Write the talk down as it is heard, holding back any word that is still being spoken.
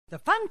The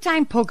Fun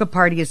Time Polka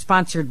Party is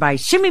sponsored by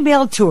Shimmy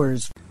Bell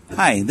Tours.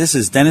 Hi, this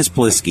is Dennis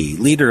Polisky,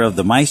 leader of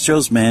the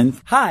Maestro's Men.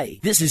 Hi,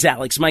 this is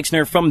Alex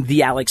Meixner from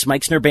the Alex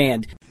Meixner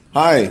Band.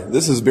 Hi,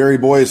 this is Barry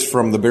Boyce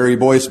from the Barry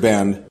Boyce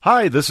Band.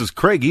 Hi, this is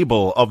Craig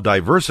Ebel of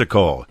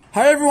Diversico.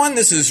 Hi, everyone.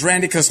 This is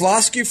Randy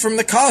Kozlowski from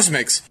the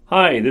Cosmics.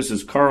 Hi, this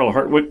is Carl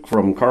Hartwick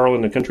from Carl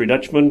and the Country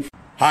Dutchman.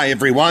 Hi,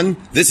 everyone.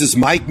 This is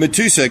Mike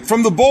Matusek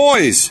from The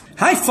Boys.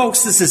 Hi,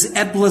 folks. This is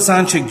Ed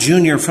Blazonczyk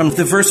Jr. from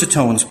the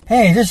Versatones.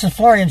 Hey, this is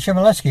Florian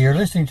Chmielewski. You're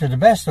listening to the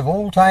best of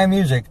old-time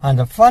music on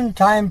the Fun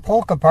Time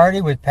Polka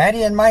Party with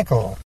Patty and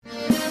Michael.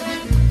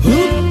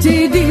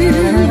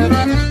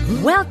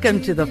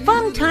 Welcome to the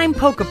Fun Time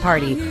Polka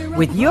Party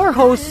with your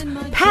hosts,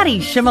 Patty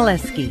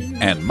Chmielewski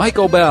and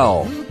Michael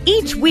Bell.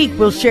 Each week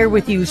we'll share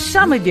with you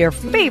some of your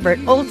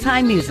favorite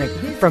old-time music,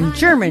 from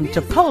German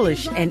to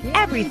Polish and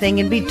everything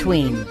in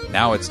between.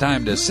 Now it's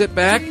time to sit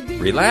back,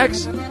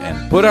 relax,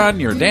 and put on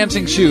your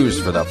dancing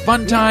shoes for the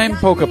Fun Time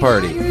Polka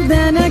Party.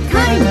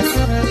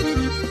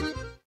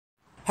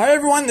 Hi,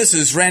 everyone. This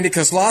is Randy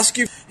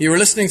Kozlowski. You are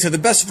listening to the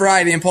best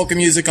variety in polka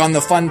music on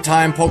the Fun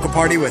Time Polka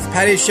Party with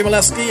Patty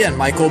Chmielewski and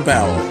Michael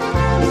Bell.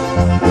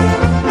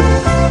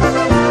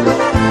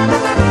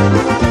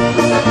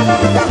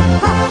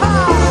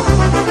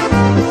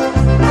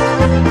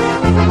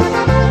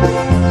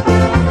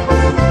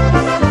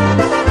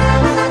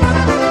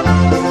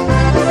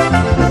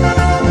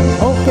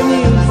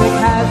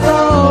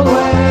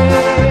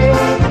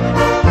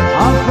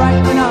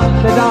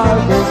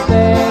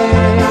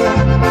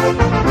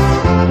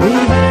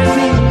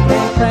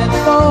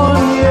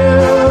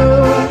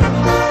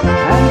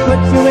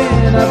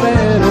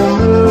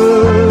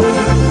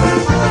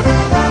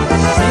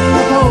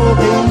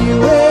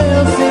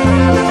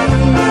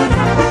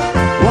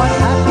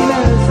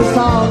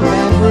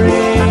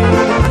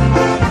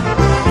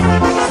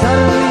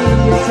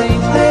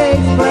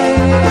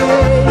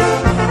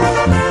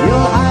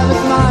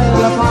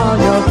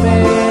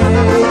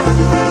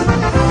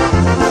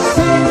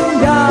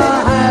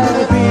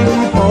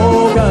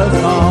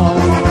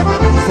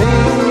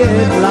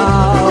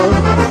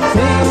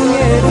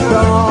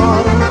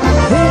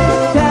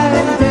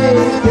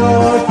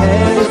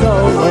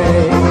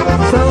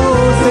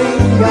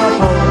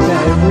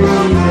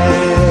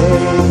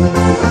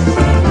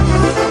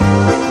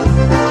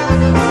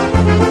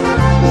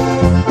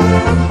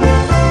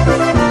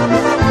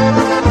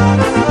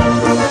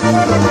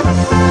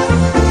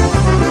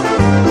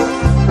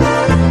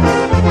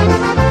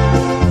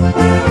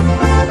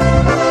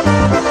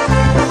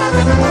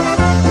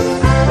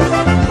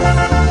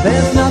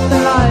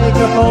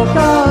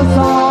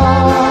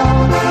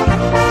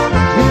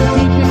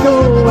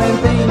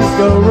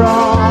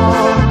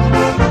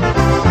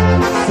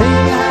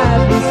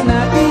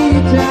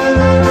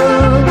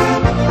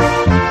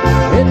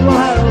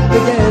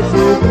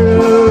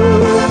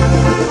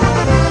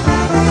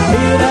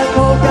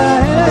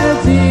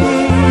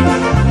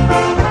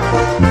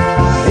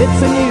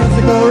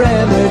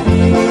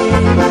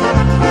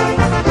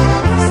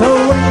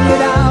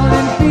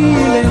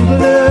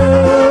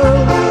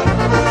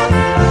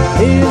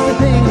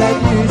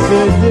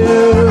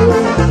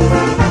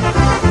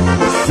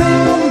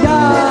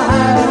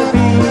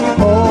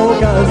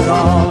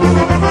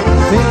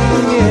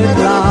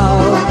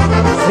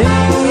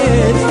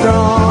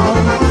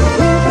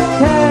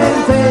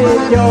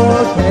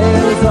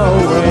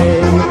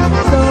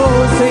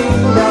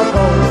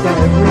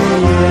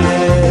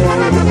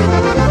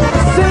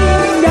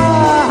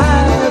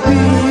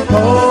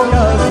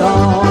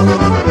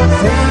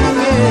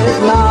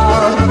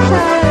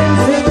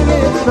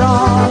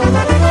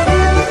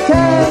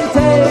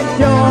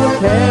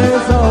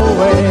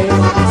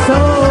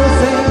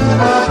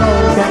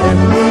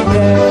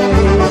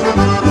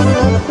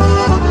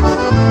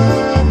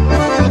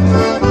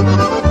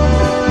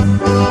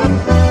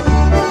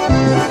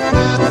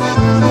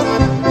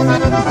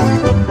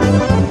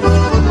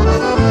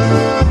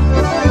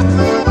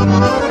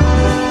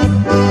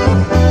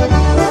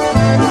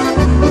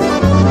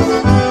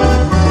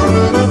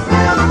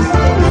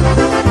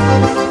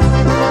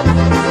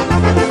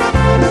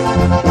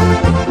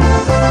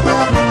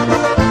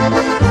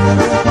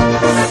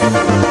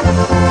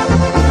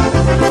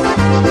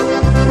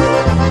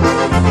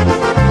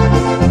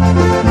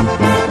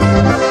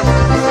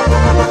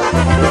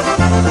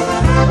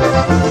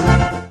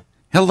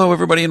 Hello,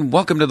 everybody, and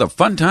welcome to the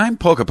Fun Time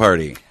Polka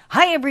Party.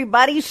 Hi,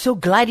 everybody. So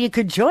glad you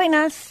could join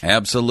us.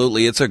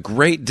 Absolutely. It's a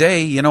great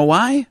day. You know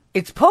why?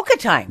 It's polka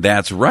time.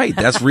 That's right.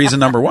 That's reason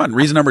number one.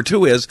 Reason number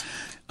two is,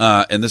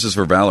 and this is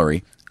for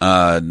Valerie.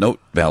 Note,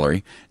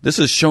 Valerie, this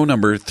is show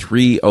number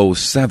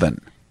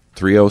 307.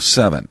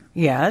 307.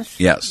 Yes.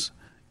 Yes.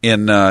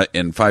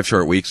 In 5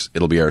 short weeks,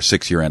 it'll be our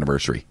 6-year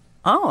anniversary.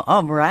 Oh,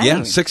 all right.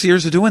 Yeah, 6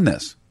 years of doing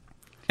this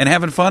and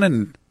having fun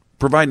and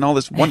providing all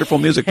this wonderful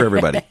music for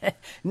everybody.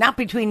 Not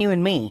between you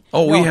and me.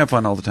 Oh, no. We have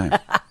fun all the time.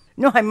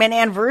 No, I meant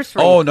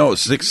anniversary. Oh, no,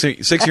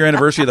 six-year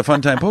anniversary of the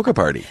Fun Time Polka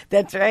Party.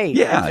 That's right.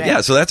 Yeah, that's right.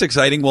 yeah. So that's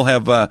exciting. We'll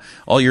have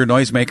all your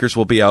noisemakers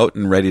will be out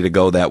and ready to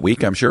go that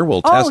week. I'm sure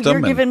we'll test them. Oh,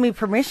 you're giving me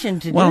permission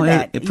to do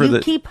that. You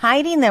keep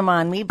hiding them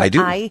on me, but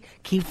I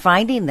keep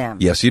finding them.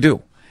 Yes, you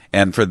do.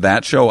 And for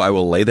that show, I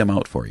will lay them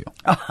out for you.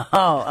 Oh,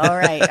 all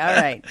right, all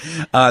right.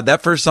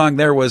 That first song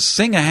there was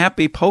Sing a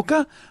Happy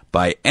Polka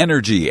by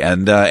Energy.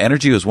 And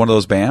Energy was one of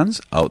those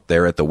bands out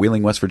there at the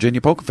Wheeling, West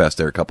Virginia Polka Fest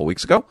there a couple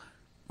weeks ago.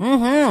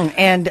 Mm-hmm.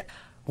 And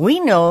we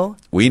know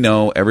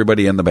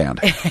everybody in the band.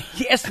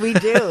 Yes, we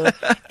do.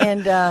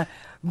 And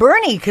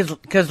Bernie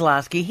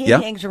Kozlowski, he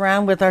hangs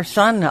around with our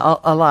son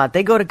a lot.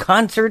 They go to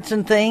concerts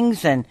and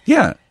things. And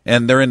yeah,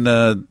 and they're in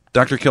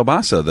Dr.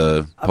 Kielbasa,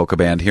 the polka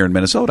band here in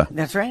Minnesota.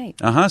 That's right.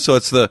 So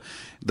it's the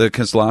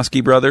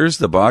Kozlowski brothers,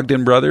 the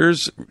Bogdan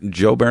brothers,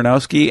 Joe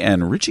Baranowski,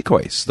 and Richie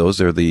Kois.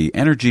 Those are the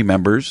Energy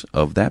members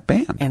of that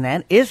band. And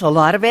that is a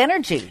lot of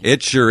energy.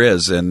 It sure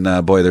is.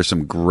 And boy, there's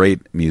some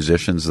great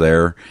musicians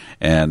there.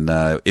 And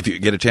if you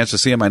get a chance to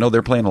see them, I know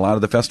they're playing a lot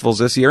of the festivals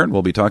this year, and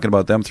we'll be talking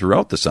about them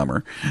throughout the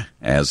summer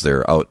as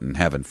they're out and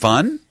having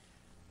fun.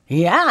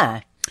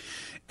 Yeah.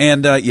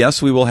 And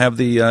yes, we will have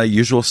the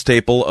usual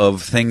staple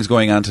of things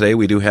going on today.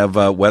 We do have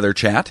weather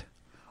chat.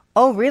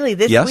 Oh, really?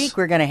 This week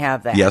we're going to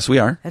have that? Yes, we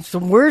are. That's the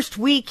worst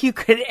week you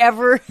could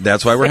ever.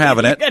 That's why we're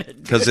having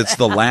it, because it's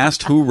the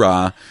last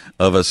hoorah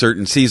of a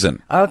certain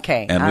season.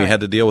 Okay. And we had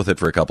to deal with it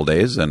for a couple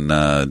days,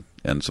 and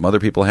some other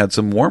people had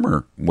some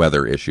warmer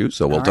weather issues,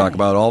 so we'll talk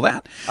about all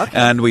that. Okay.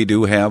 And we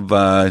do have,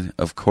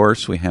 of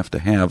course, we have to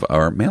have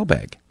our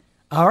mailbag.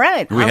 All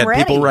right. We had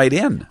ready. people write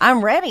in.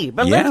 I'm ready.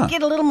 But let's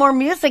get a little more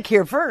music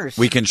here first.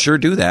 We can sure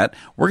do that.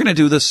 We're going to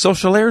do the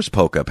Social Airs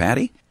polka,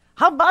 Patty.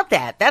 How about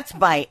that? That's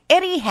by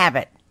Eddie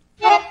Habit.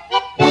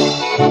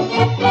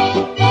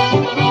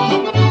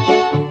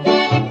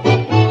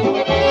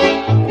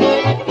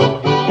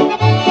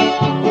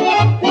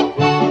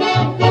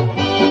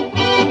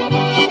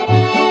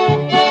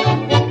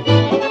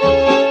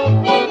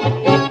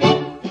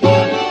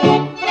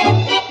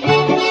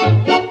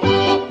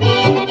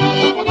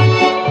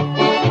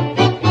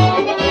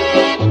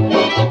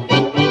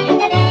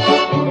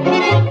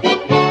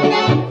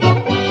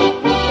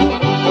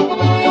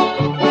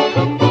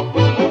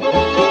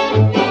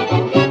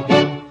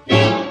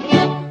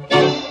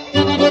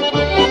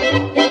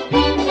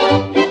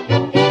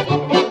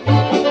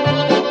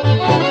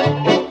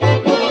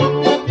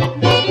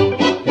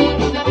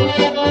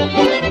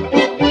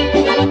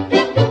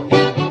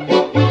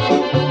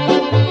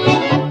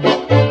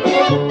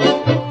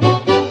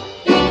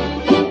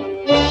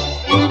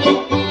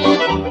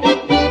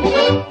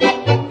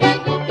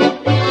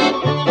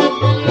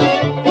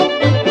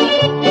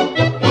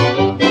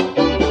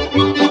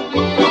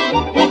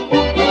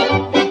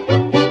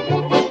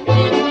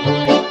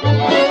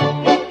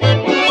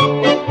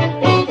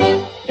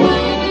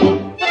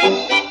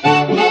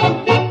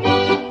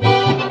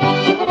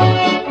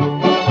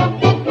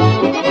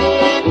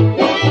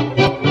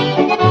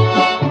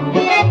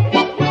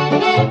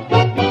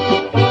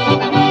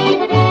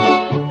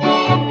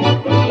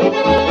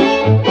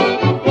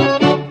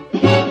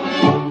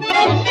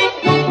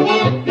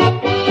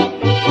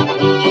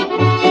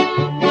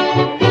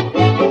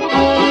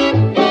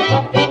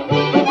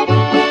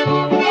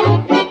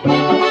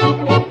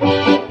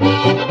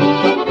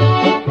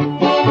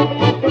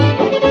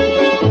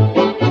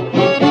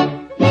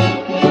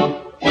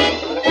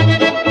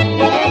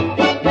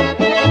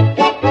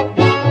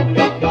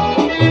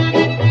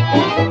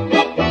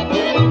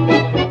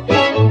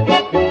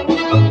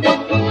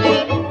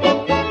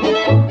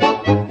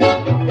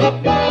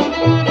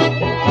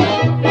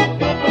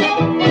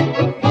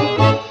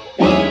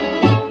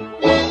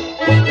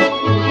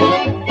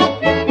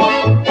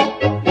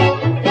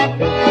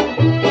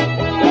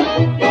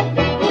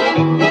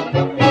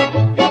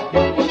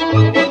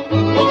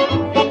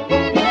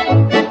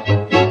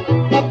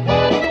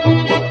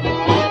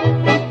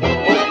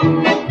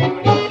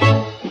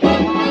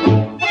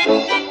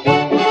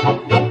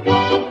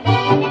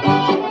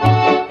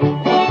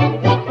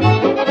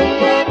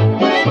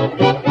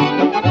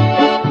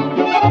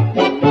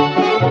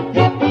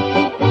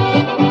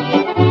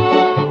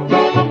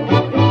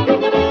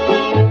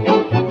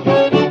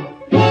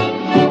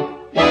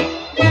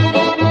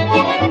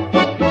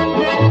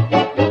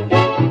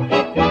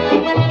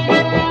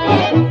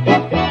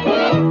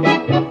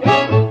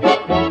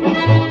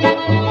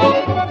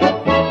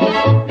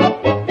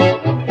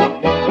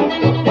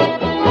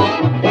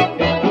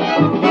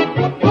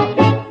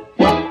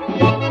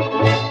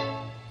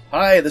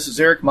 This is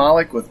Eric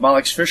Malik with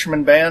Malik's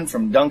Fisherman Band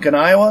from Duncan,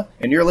 Iowa,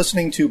 and you're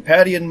listening to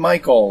Patty and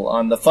Michael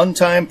on the Fun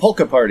Time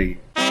Polka Party.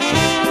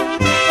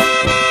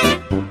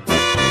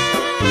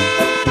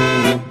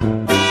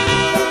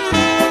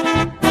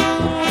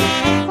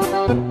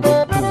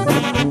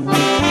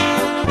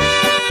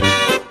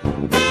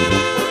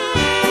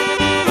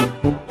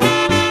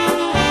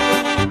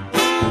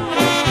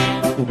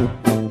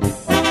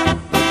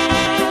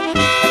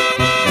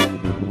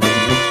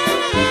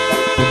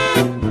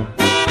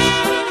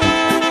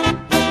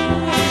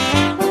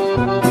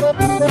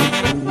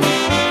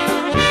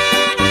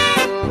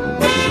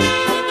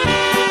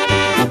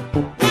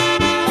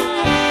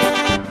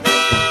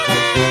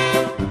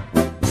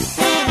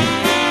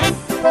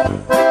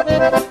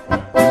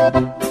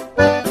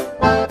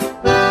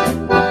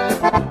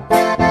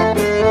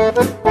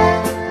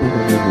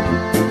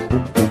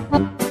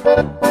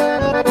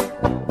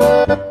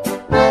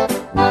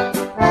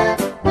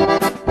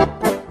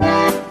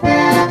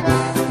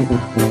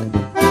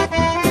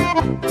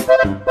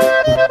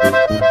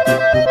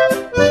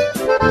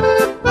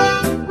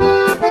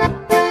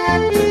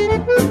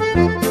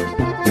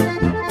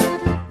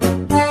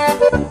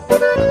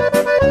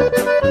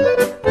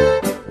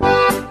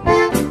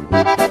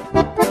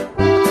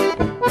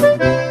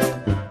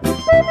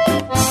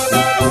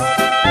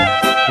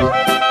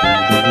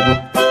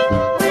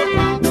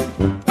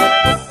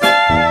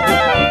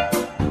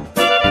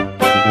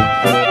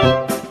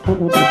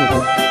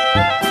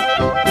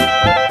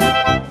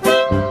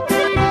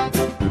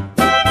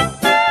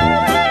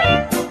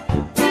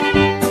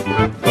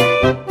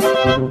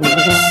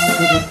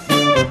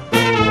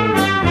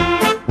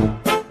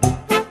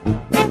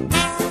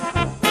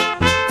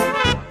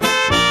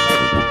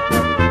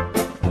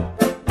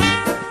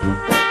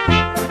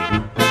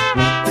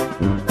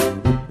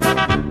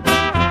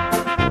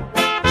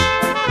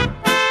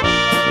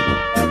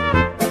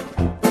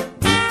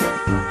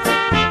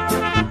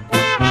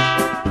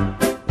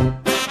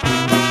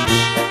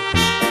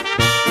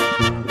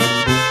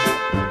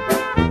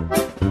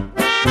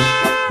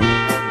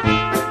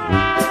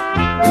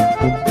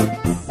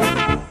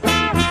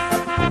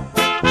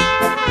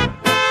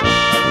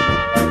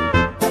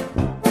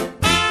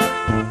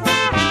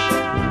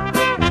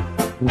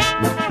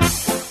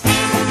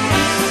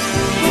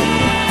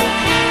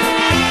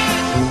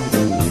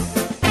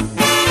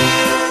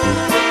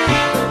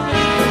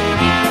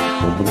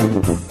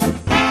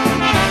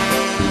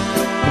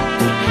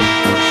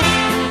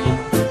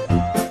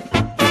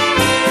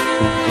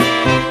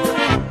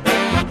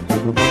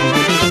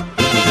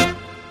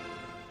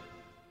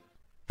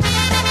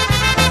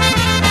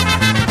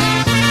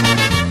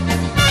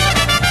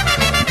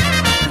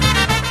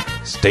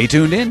 Stay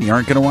tuned in. You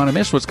aren't going to want to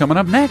miss what's coming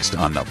up next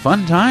on the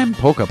Fun Time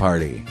Polka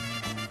Party.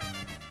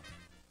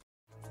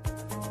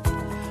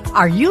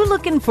 Are you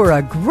looking for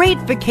a great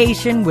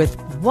vacation with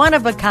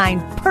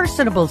one-of-a-kind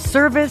personable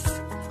service?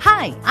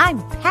 Hi,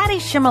 I'm Patty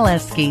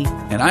Shimoleski.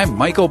 And I'm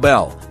Michael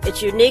Bell.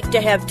 It's unique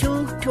to have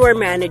two tour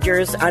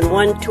managers on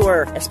one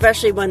tour,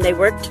 especially when they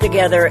work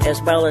together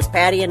as well as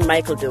Patty and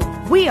Michael do.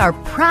 We are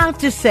proud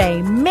to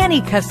say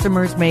many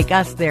customers make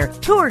us their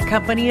tour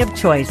company of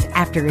choice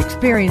after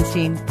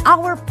experiencing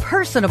our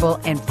personable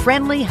and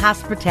friendly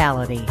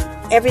hospitality.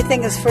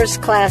 Everything is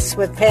first class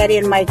with Patty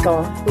and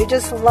Michael. We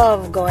just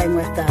love going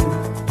with them.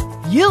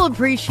 You'll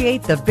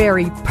appreciate the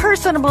very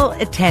personable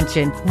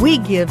attention we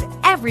give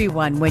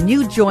everyone when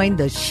you join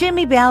the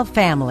Shimmy Bell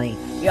family.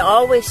 You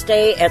always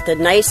stay at the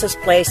nicest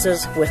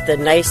places with the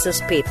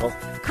nicest people.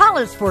 Call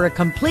us for a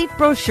complete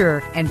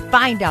brochure and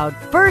find out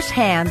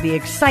firsthand the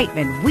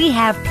excitement we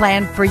have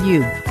planned for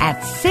you at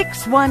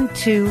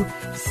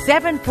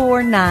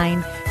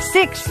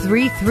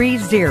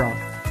 612-749-6330.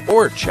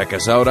 Or check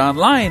us out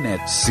online at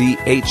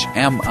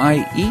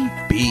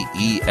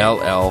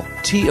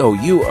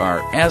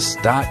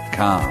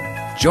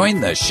CHMIEBELLTOURS.com.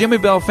 Join the Shimmy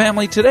Bell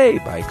family today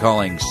by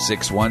calling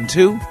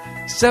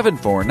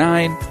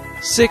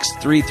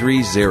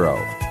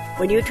 612-749-6330.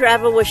 When you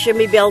travel with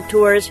Shimmy Bell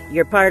Tours,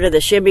 you're part of the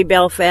Shimmy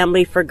Bell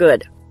family for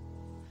good.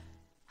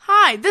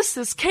 Hi, this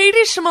is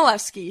Katie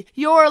Shimoleski.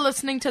 You're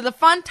listening to the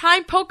Fun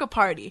Time Polka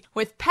Party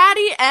with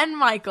Patty and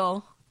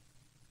Michael.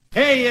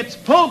 Hey, it's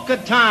polka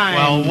time!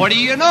 Well, what do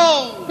you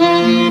know?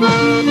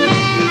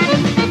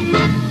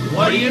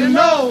 What do you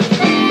know?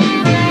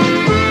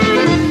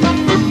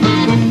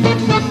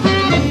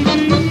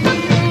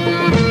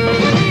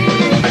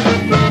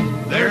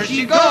 There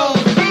she goes.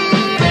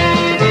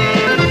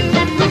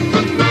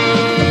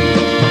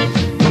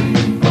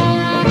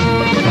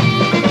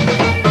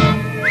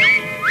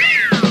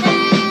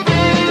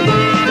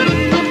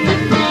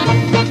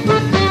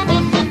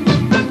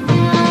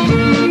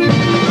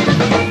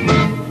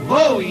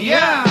 Oh,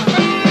 yeah!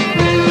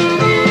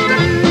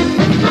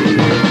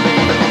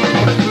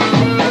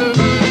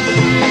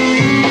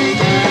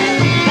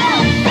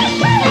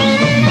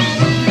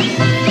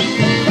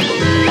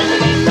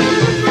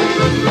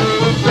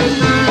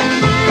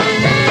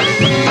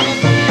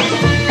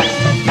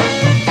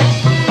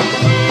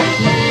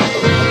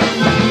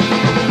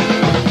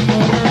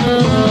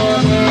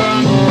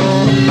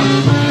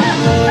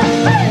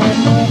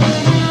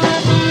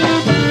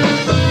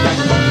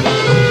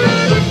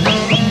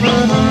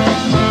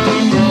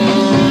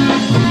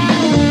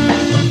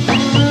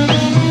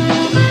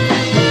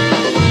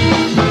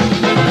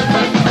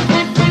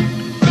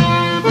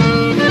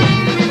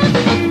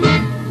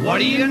 What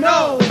do you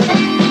know?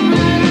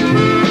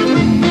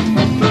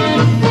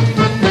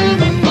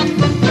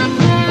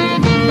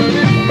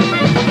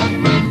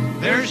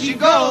 There she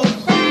goes.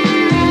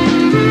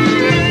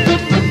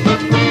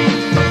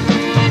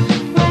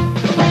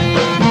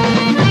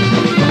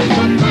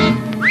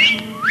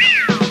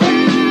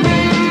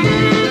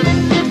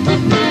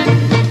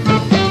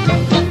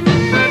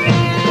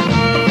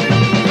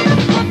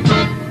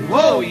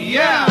 Whoa,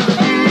 yeah!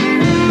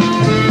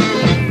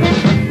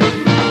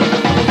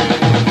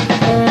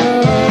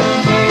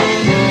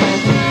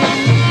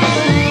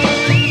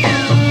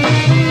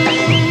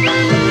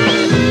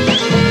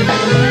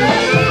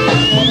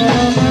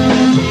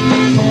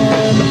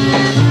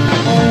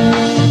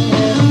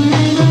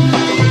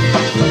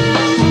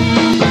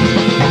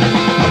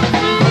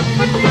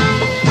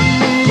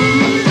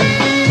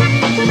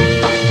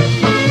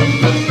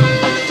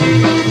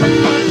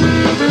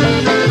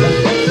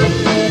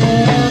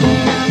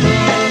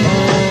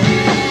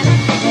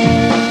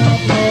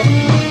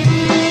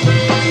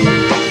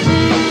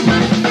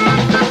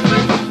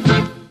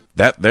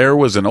 That there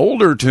was an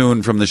older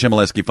tune from the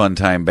Shimoleski Fun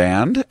Time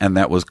Band, and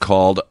that was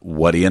called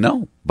What Do You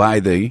Know?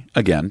 By the,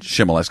 again,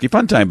 Shimoleski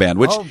Fun Time Band,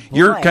 which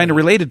you're kind of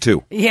related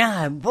to.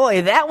 Yeah,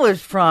 boy, that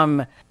was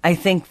from, I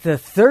think, the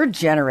third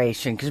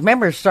generation. Because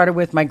remember, it started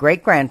with my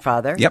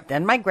great-grandfather,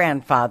 then my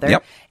grandfather,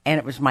 and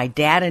it was my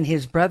dad and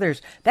his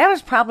brothers. That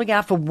was probably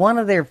off of one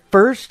of their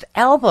first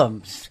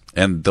albums.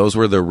 And those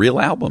were the real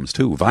albums,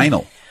 too,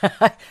 vinyl.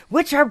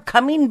 Which are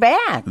coming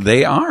back.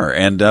 They are,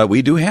 and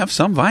we do have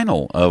some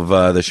vinyl of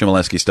the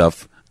Shimoleski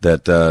stuff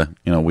that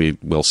we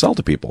will sell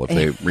to people if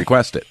they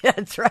request it.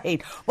 That's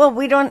right. Well,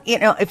 we don't,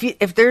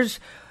 if there's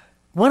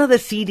one of the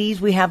CDs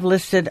we have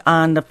listed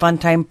on the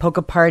Funtime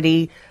Polka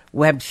Party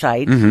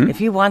website,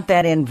 if you want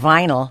that in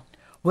vinyl,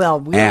 well,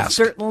 we'll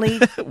certainly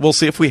we'll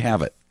see if we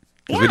have it.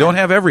 We don't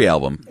have every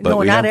album, but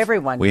no, not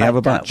everyone. We have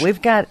a bunch.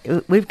 We've got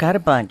a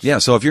bunch. Yeah,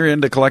 so if you're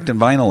into collecting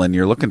vinyl and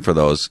you're looking for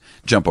those,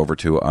 jump over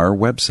to our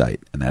website,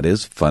 and that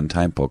is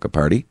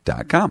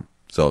funtimepolkaparty.com.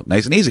 So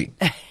nice and easy.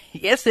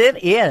 Yes,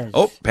 it is.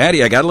 Oh,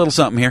 Patty, I got a little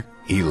something here.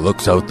 He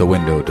looks out the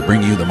window to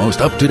bring you the most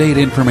up-to-date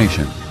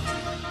information.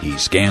 He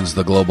scans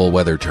the global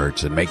weather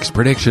charts and makes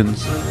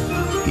predictions.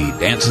 He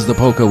dances the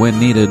polka when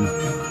needed.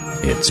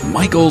 It's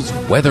Michael's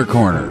Weather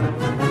Corner.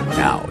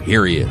 Now,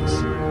 here he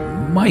is.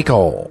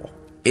 Michael.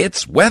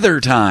 It's weather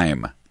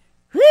time.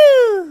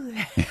 Woo!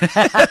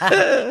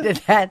 Did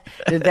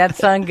that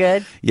sound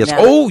good? Yes. No.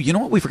 Oh, you know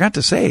what we forgot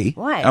to say?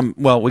 What?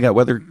 Well, we got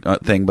weather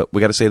thing, but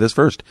we got to say this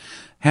first.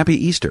 Happy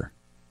Easter.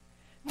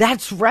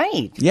 That's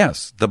right.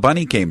 Yes, the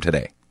bunny came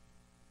today.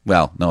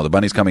 Well, no, the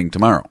bunny's coming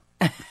tomorrow.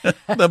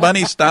 The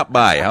bunny stopped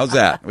by. How's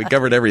that? We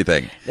covered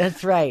everything.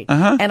 That's right.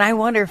 Uh-huh. And I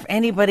wonder if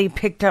anybody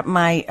picked up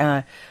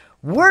my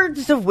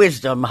words of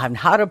wisdom on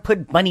how to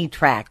put bunny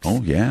tracks.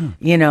 Oh, yeah.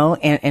 You know,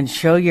 and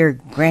show your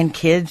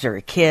grandkids or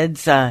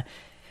kids that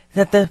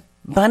the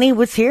bunny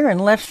was here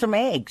and left some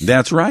eggs.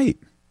 That's right.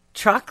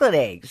 Chocolate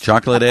eggs.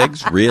 Chocolate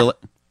eggs? Real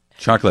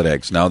chocolate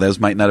eggs. Now, those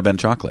might not have been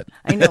chocolate.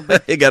 I know,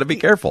 but you got to be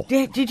careful.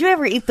 Did you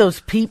ever eat those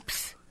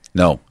Peeps?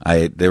 No,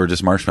 they were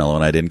just marshmallow,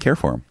 and I didn't care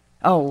for them.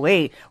 Oh,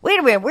 wait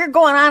a minute. We're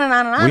going on and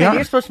on and on, and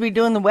you're supposed to be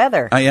doing the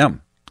weather. I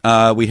am.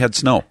 We had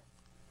snow.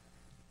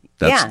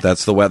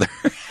 That's the weather.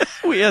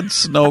 We had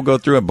snow go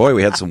through, and boy,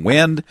 we had some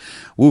wind.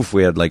 Woof,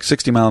 we had like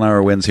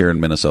 60-mile-an-hour winds here in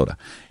Minnesota.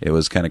 It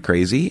was kind of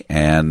crazy,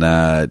 and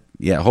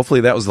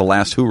hopefully that was the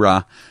last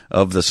hoorah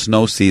of the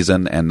snow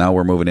season, and now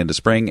we're moving into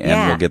spring,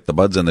 and we'll get the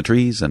buds in the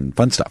trees and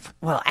fun stuff.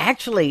 Well,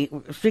 actually,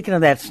 speaking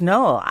of that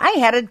snow, I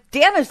had a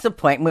dentist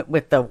appointment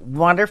with the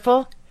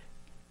wonderful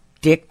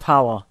Dick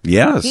Powell.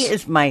 Yes. He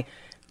is my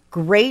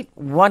great,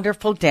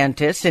 wonderful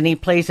dentist, and he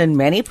plays in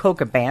many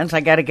polka bands.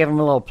 I got to give him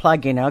a little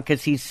plug,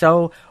 because he's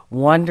so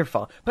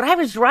wonderful. But I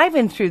was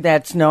driving through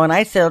that snow, and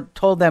I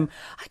told them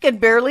I could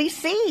barely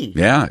see.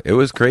 Yeah, it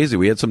was crazy.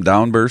 We had some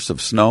downbursts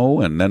of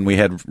snow, and then we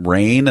had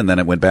rain, and then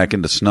it went back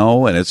into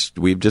snow, and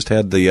we've just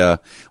had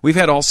we've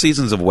had all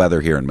seasons of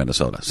weather here in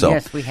Minnesota. So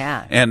yes, we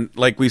have. And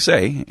like we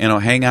say,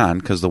 hang on,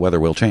 because the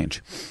weather will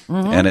change,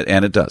 and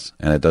it does,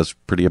 and it does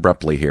pretty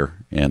abruptly here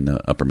in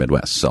the upper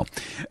Midwest. So,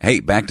 hey,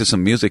 back to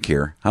some music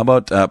here. How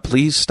about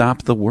 "Please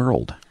Stop the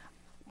World"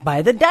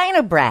 by the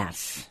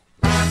Dynabrass.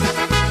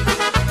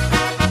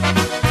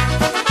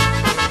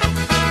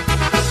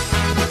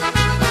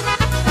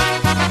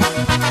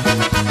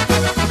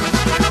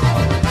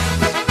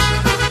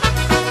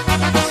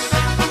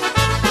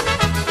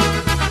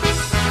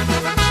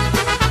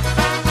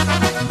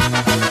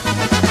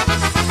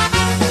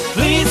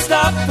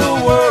 Stop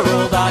the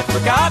world, I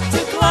forgot to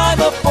climb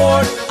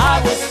aboard.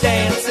 I was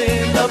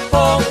dancing the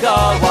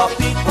polka while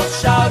people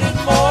shouted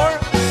more.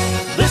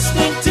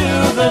 Listening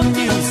to the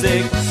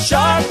music,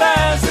 sharp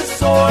as a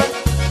sword.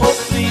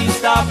 Oh, please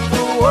stop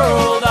the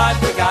world, I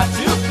forgot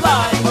to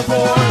climb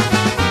aboard.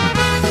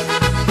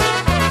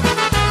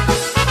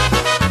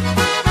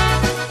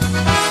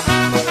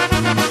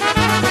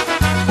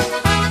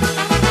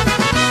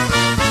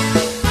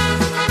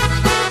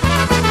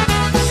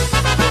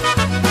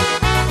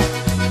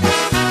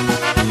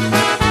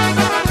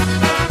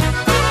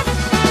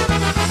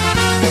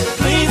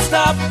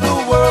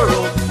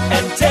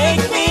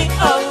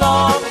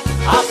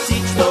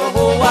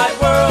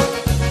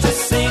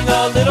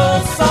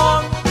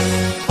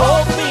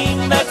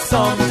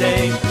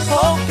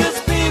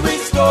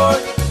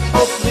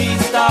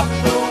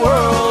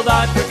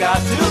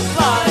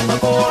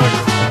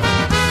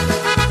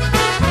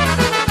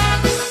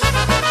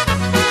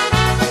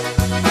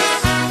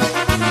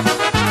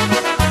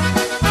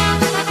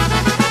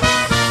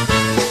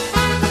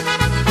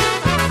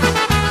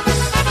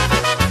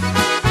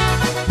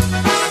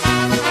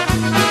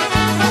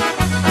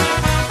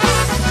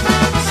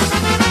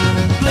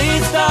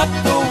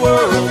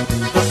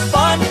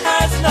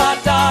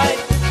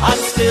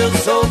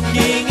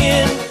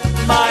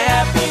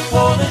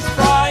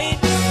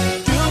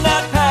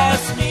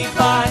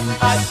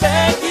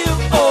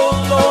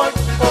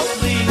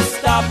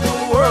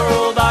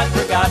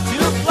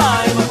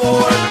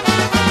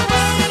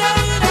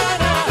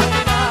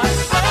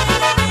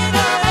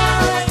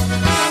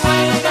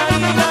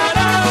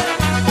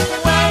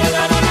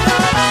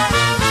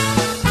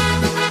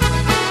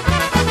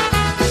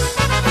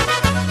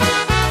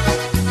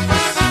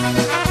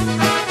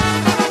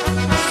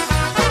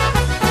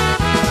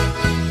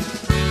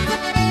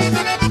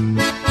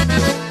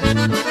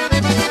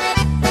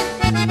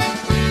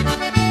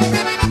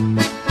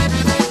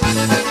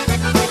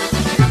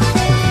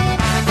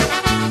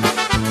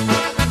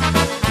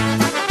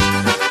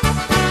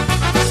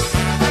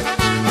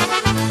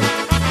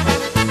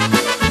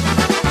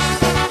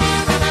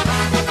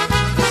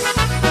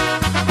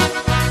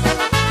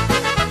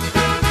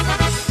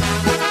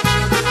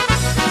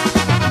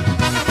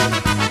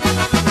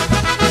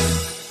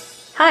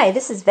 Hi,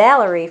 this is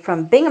Valerie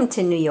from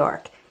Binghamton, New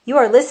York. You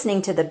are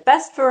listening to the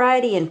best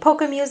variety in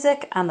polka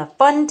music on the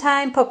Fun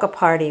Time Polka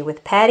Party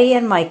with Patty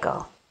and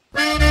Michael.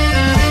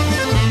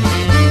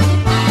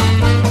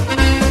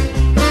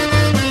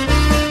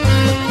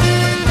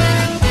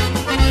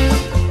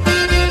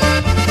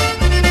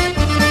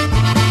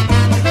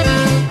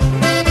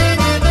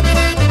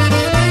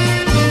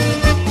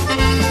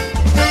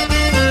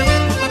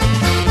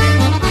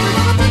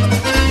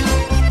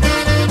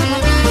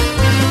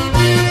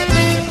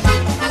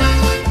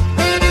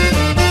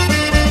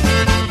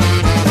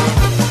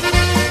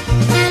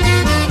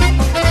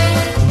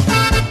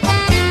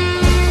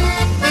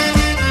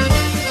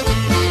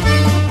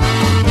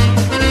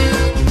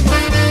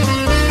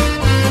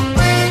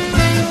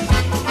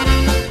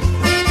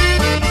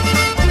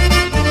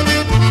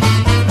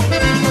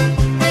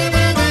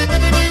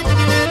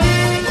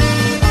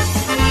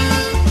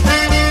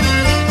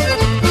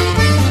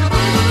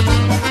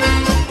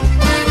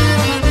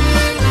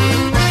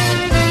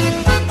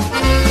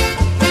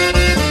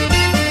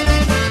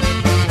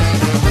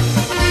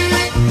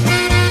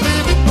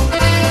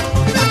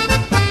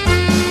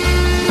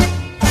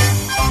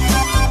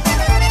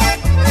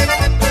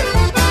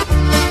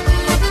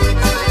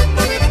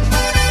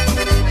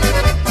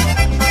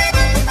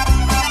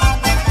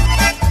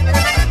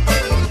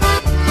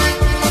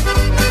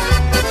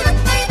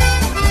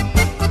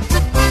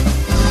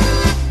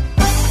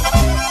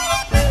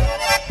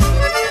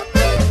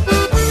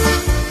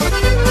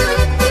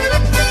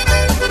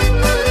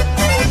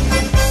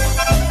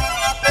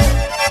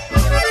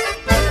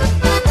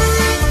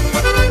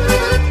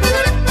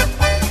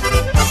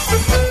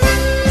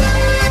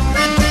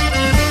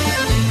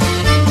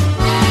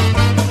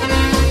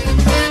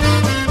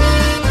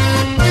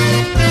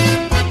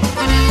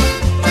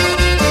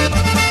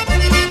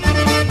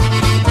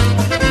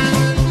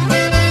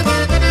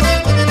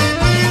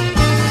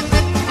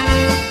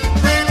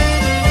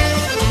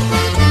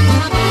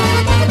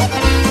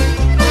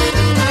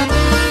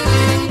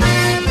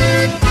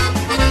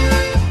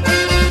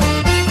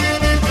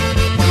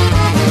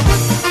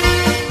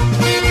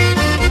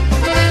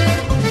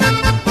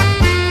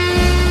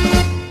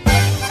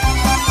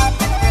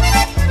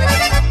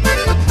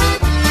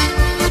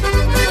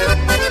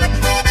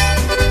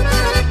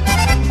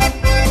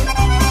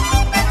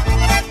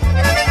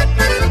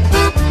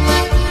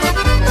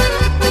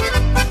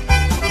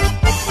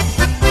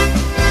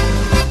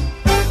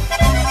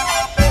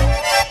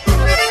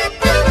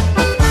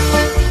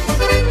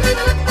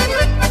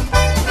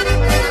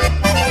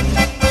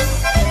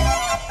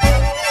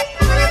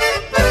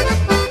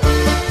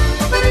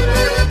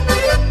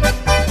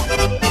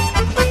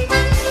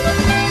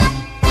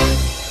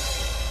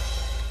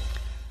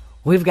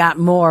 We've got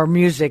more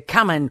music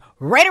coming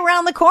right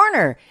around the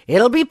corner.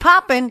 It'll be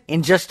popping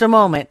in just a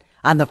moment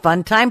on the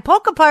Fun Time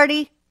Polka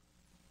Party.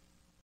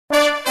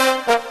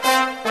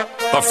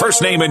 The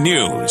first name in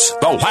news,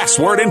 the last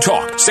word in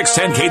talk.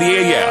 610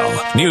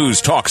 KDAL,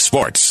 News Talk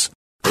Sports.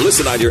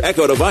 Listen on your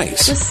Echo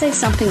device. Just say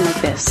something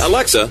like this.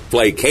 Alexa,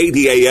 play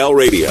KDAL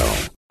Radio.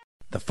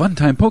 The Fun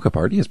Time Polka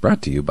Party is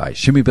brought to you by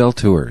Shimmy Bell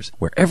Tours,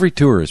 where every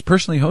tour is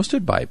personally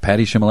hosted by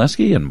Patty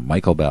Shimoleski and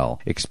Michael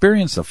Bell.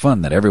 Experience the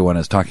fun that everyone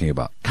is talking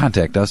about.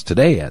 Contact us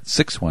today at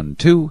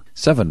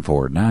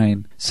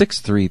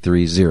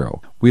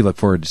 612-749-6330. We look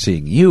forward to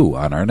seeing you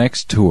on our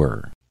next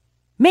tour.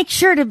 Make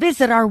sure to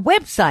visit our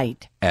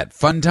website at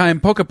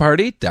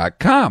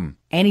funtimepolkaparty.com.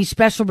 Any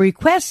special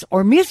requests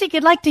or music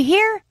you'd like to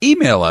hear?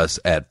 Email us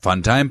at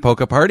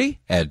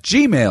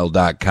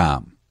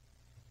funtimepolkaparty@gmail.com.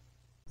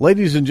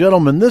 Ladies and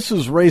gentlemen, this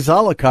is Ray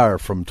Zalakar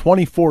from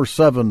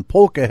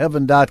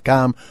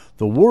 247polkaheaven.com,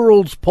 the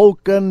world's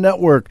polka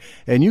network,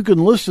 and you can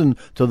listen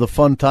to the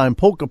Fun Time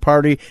Polka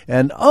Party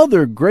and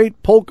other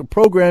great polka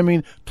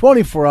programming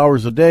 24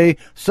 hours a day,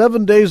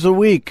 7 days a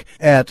week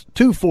at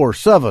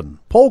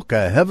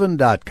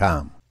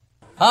 247polkaheaven.com.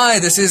 Hi,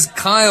 this is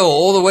Kyle,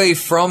 all the way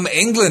from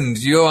England.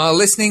 You are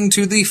listening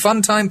to the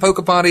Fun Time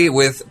Polka Party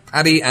with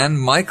Paddy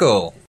and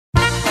Michael.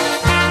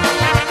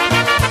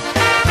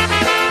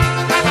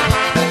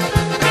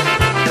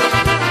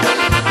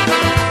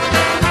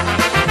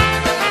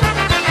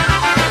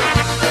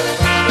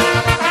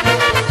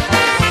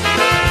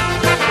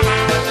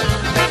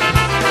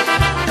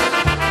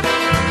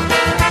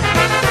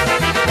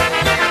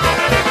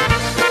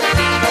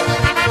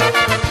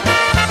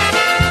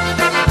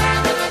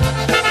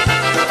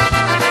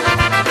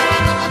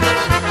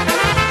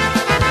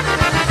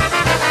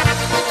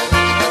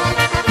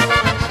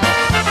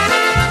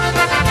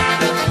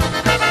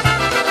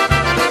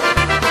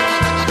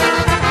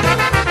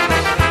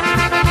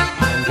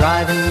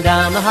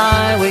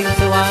 Highway,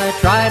 so I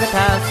try to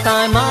pass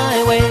time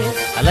my way.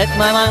 I let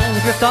my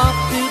mind drift off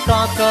to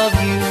thoughts of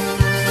you,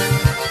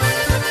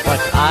 but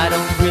I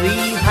don't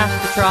really have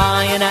to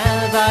try, and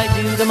as I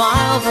do, the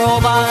miles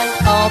roll by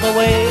all the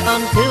way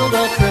until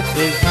the trip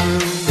is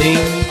through.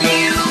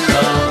 Thinking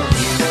of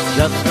you,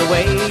 just the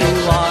way you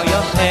are,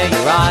 your hair,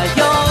 your eyes,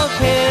 your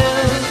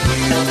kiss,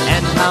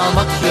 and how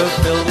much you're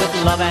filled with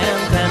love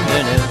and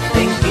tenderness.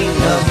 Thinking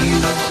of you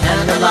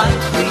and the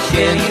life we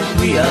share, you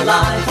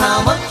realize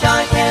how much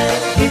I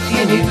care. If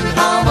you knew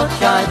how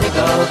much I think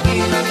of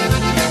you.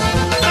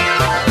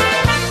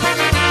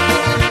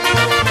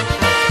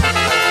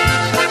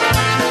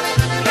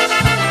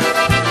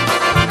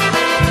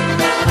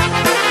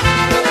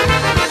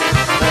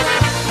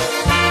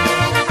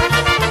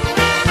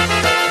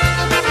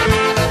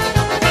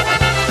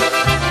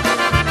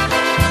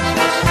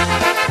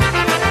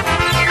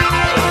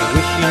 I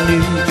wish you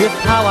knew just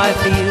how I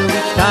feel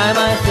each time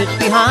I sit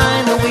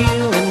behind the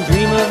wheel and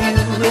dream of you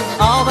is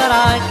all that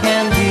I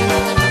can do.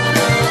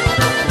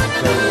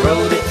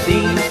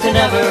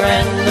 Never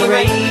end, the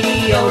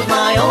radio's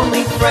my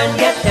only friend,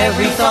 yet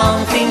every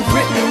song seems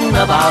written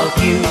about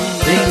you.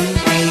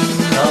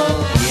 Thinking of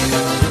you,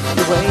 just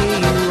the way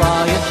you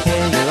are, your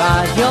hair, your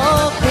eyes,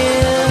 your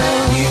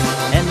kiss,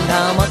 and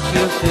how much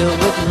you're filled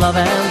with love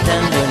and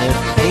tenderness.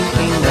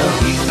 Thinking of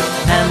you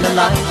and the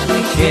life we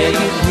share,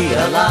 you'd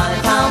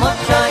realize how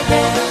much I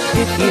care.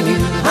 If you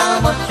knew how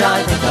much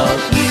I think of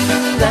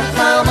you, that's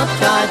how much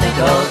I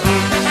think of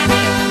you.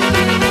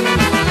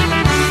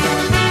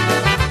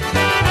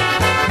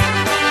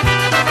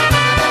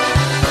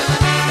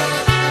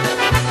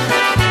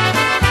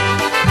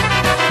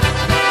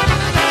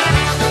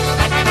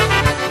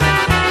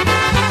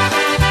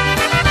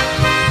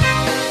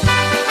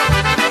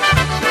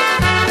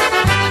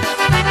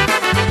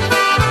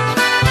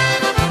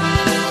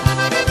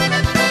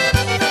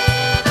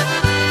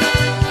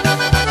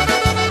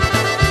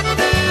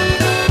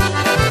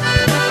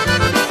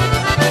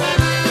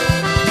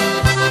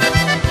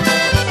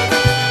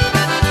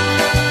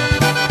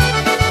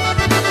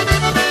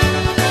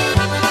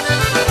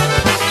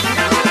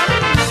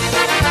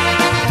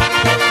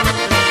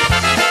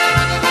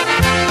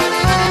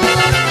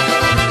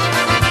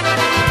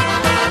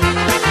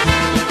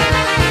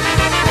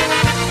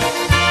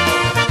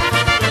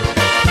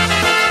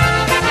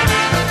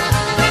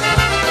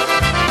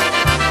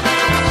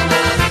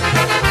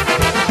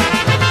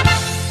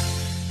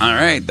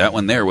 That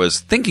one there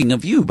was Thinking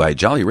of You by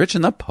Jolly Rich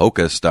and the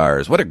Polka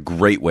Stars. What a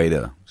great way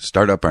to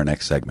start up our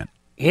next segment.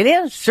 It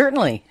is,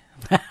 certainly.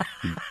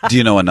 Do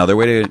you know another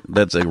way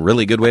that's a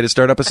really good way to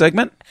start up a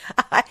segment?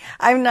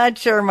 I'm not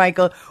sure,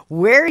 Michael,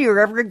 where you're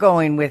ever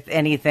going with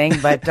anything,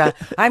 but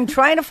I'm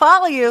trying to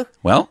follow you.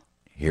 Well,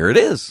 here it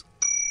is.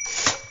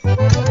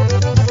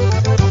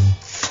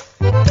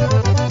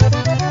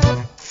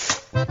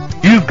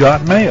 You've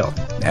got mail.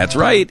 That's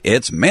right.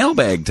 It's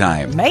mailbag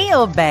time.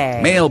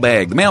 Mailbag.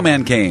 Mailbag. The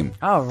mailman came.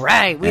 All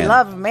right. We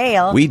love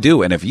mail. We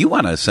do. And if you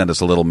want to send us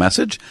a little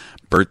message,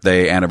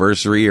 birthday,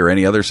 anniversary, or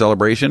any other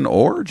celebration,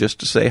 or just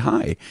to say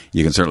hi,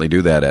 you can certainly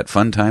do that at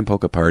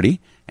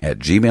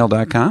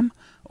funtimepolkaparty@gmail.com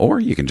Or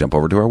you can jump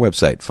over to our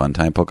website,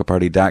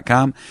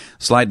 funtimepolkaparty.com.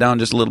 Slide down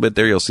just a little bit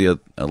there. You'll see a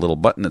little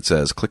button that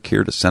says, click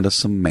here to send us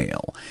some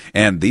mail.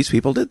 And these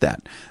people did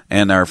that.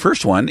 And our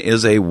first one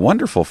is a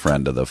wonderful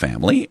friend of the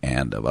family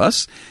and of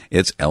us.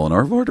 It's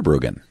Eleanor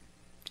Vorderbruggen.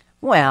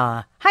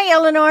 Well, hi,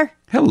 Eleanor.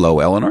 Hello,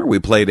 Eleanor. We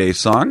played a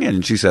song,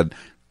 and she said,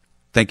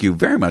 thank you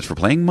very much for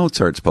playing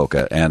Mozart's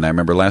polka. And I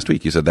remember last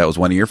week you said that was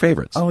one of your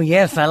favorites. Oh,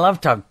 yes. I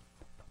love to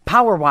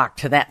power walk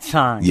to that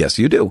song. Yes,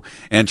 you do.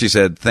 And she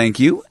said, thank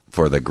you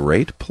for the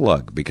great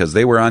plug, because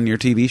they were on your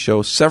TV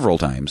show several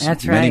times.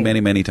 That's right.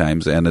 Many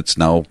times, and it's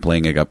now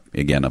playing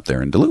again up there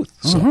in Duluth.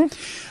 So,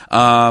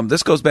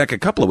 this goes back a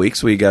couple of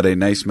weeks. We got a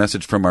nice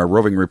message from our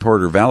roving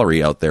reporter,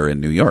 Valerie, out there in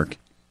New York,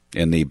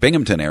 in the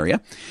Binghamton area.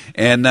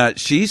 And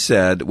she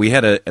said, we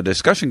had a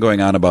discussion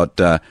going on about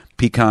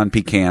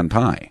pecan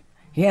pie.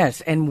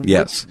 Yes, and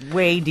yes. Which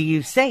way do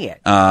you say it?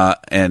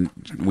 And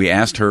we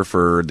asked her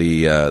for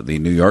the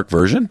New York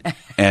version,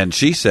 and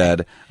she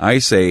said, I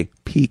say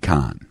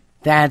pecan.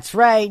 That's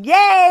right.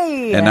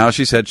 Yay! And now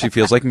she said she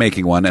feels like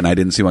making one, and I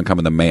didn't see one come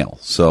in the mail.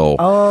 So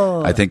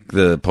I think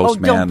the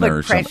postman don't put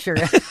or pressure.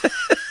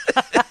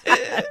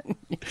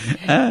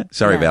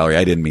 Sorry, Valerie,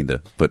 I didn't mean to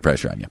put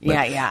pressure on you.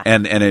 But, yeah.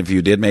 And if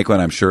you did make one,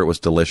 I'm sure it was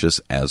delicious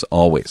as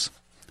always.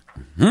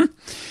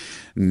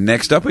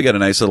 Next up, we got a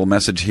nice little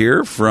message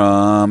here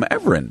from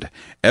Everend.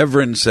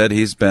 Everend said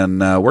he's been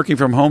working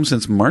from home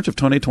since March of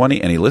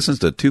 2020, and he listens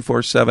to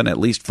 247 at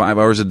least 5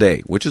 hours a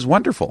day, which is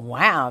wonderful.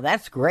 Wow,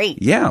 that's great.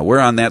 Yeah, we're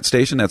on that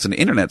station. That's an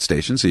internet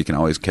station, so you can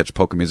always catch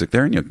polka music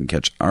there, and you can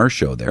catch our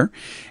show there.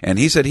 And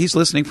he said he's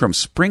listening from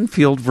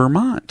Springfield,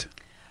 Vermont.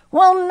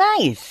 Well,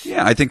 nice.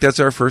 Yeah, I think that's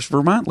our first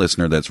Vermont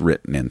listener that's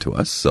written into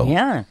us. So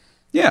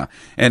yeah.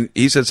 And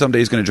he said someday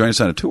he's going to join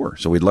us on a tour,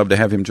 so we'd love to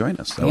have him join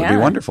us. That would be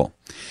wonderful.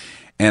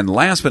 And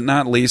last but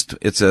not least,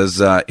 it says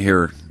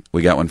here,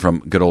 we got one from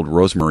good old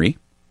Rosemary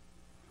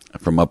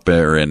from up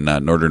there in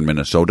northern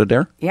Minnesota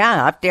there.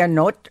 Yeah, up there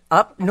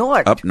up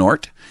north. Up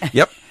north.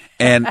 Yep.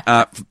 And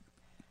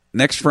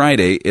next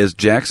Friday is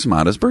Jack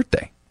Smata's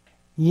birthday.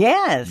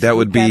 Yes. That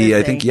would be,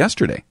 I think,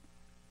 yesterday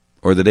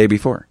or the day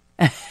before,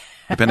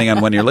 depending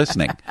on when you're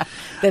listening.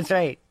 That's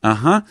right.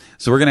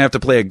 So we're going to have to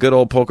play a good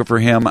old polka for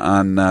him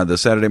on the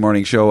Saturday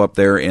morning show up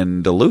there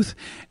in Duluth.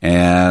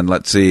 And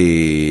let's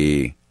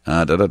see.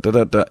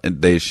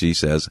 She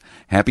says,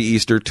 Happy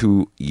Easter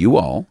to you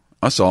all,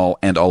 us all,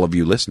 and all of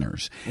you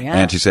listeners. Yeah.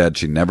 And she said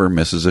she never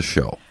misses a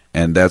show.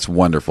 And that's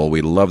wonderful.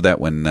 We love that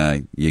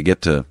when you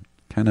get to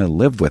kind of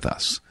live with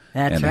us.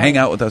 That's right. Hang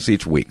out with us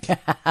each week.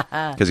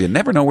 Because you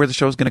never know where the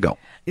show's going to go.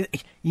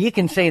 You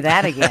can say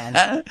that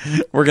again.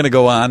 We're going to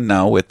go on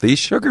now with the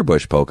Sugar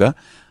Bush Polka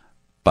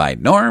by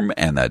Norm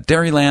and the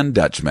Dairyland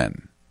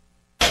Dutchman.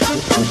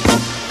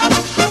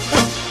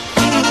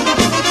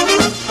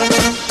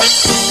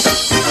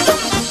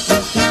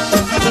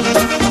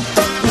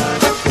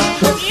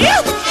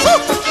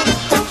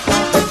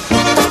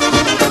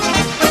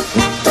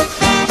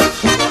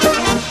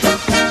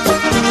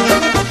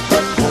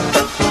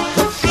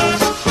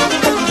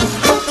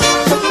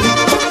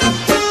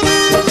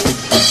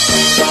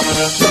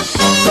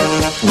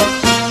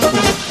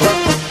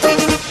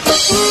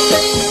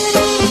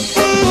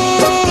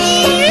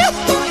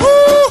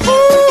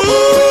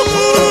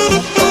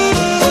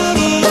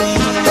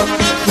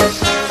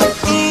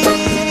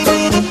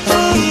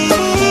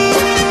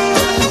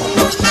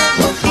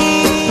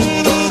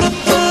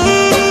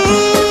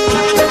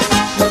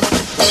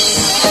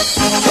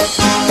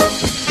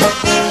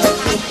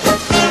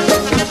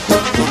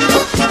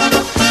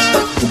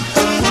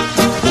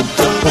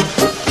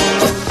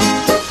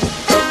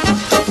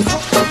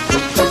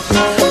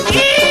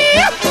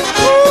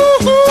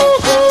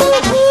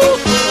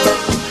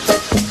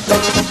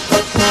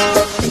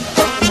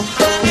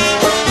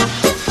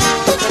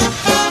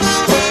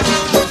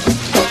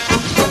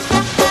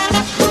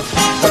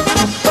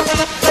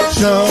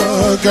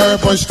 Sugar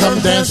Bush, come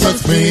dance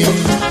with me.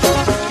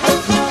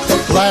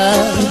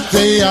 Let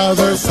the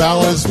other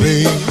fellas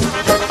be.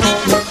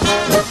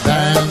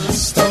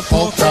 Dance the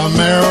polka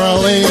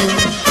merrily.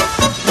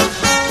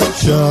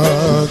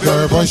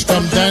 Sugar Bush,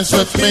 come dance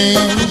with me.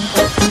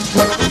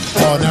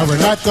 Oh, now we're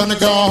not gonna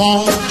go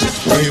home.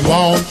 We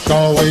won't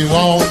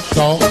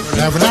go. We're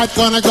never not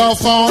gonna go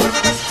phone,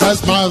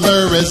 'cause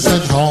mother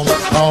isn't home.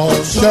 Oh,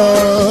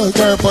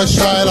 Sugar Bush,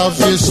 I love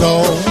you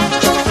so.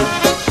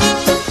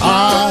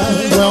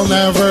 I will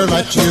never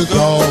let you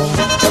go.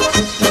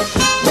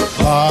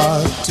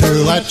 But to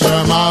let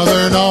your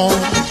mother know,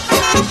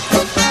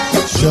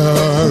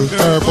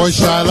 Sugar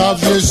Bush, I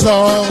love you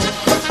so.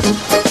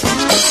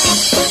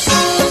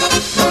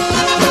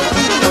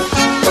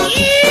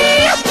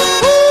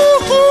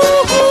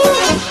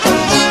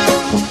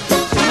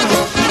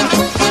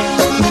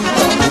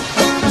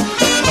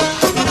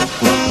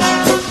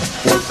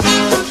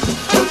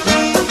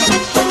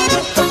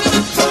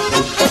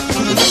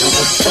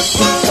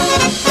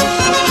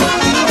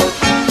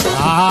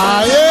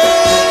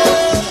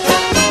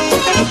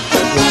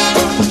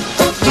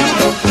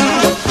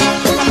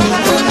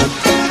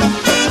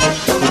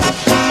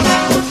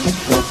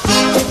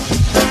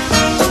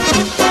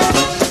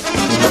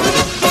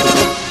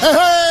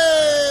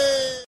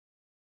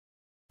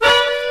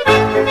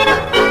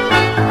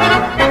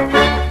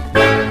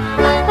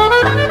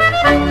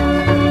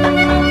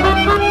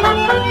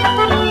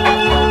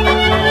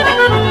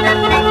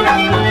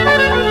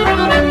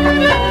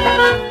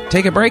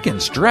 take a break,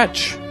 and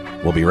stretch.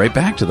 We'll be right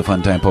back to the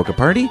Fun Time Polka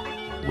Party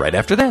right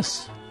after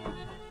this.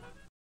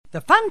 The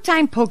Fun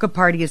Time Polka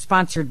Party is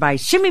sponsored by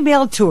Shimmy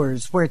Bell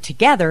Tours, where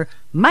together,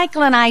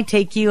 Michael and I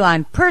take you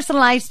on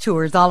personalized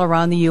tours all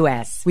around the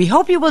U.S. We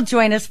hope you will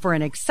join us for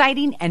an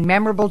exciting and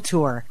memorable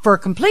tour. For a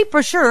complete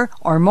brochure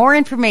or more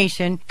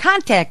information,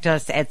 contact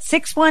us at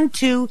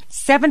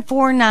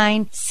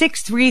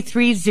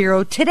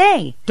 612-749-6330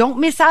 today. Don't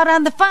miss out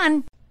on the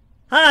fun.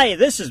 Hi,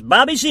 this is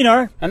Bobby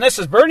Senor. And this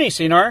is Bernie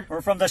Senor. We're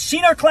from the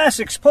Senor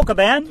Classics Polka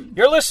Band.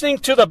 You're listening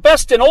to the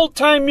best in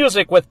old-time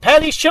music with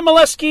Patty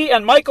Shimoleski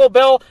and Michael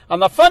Bell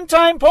on the Fun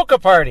Time Polka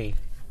Party.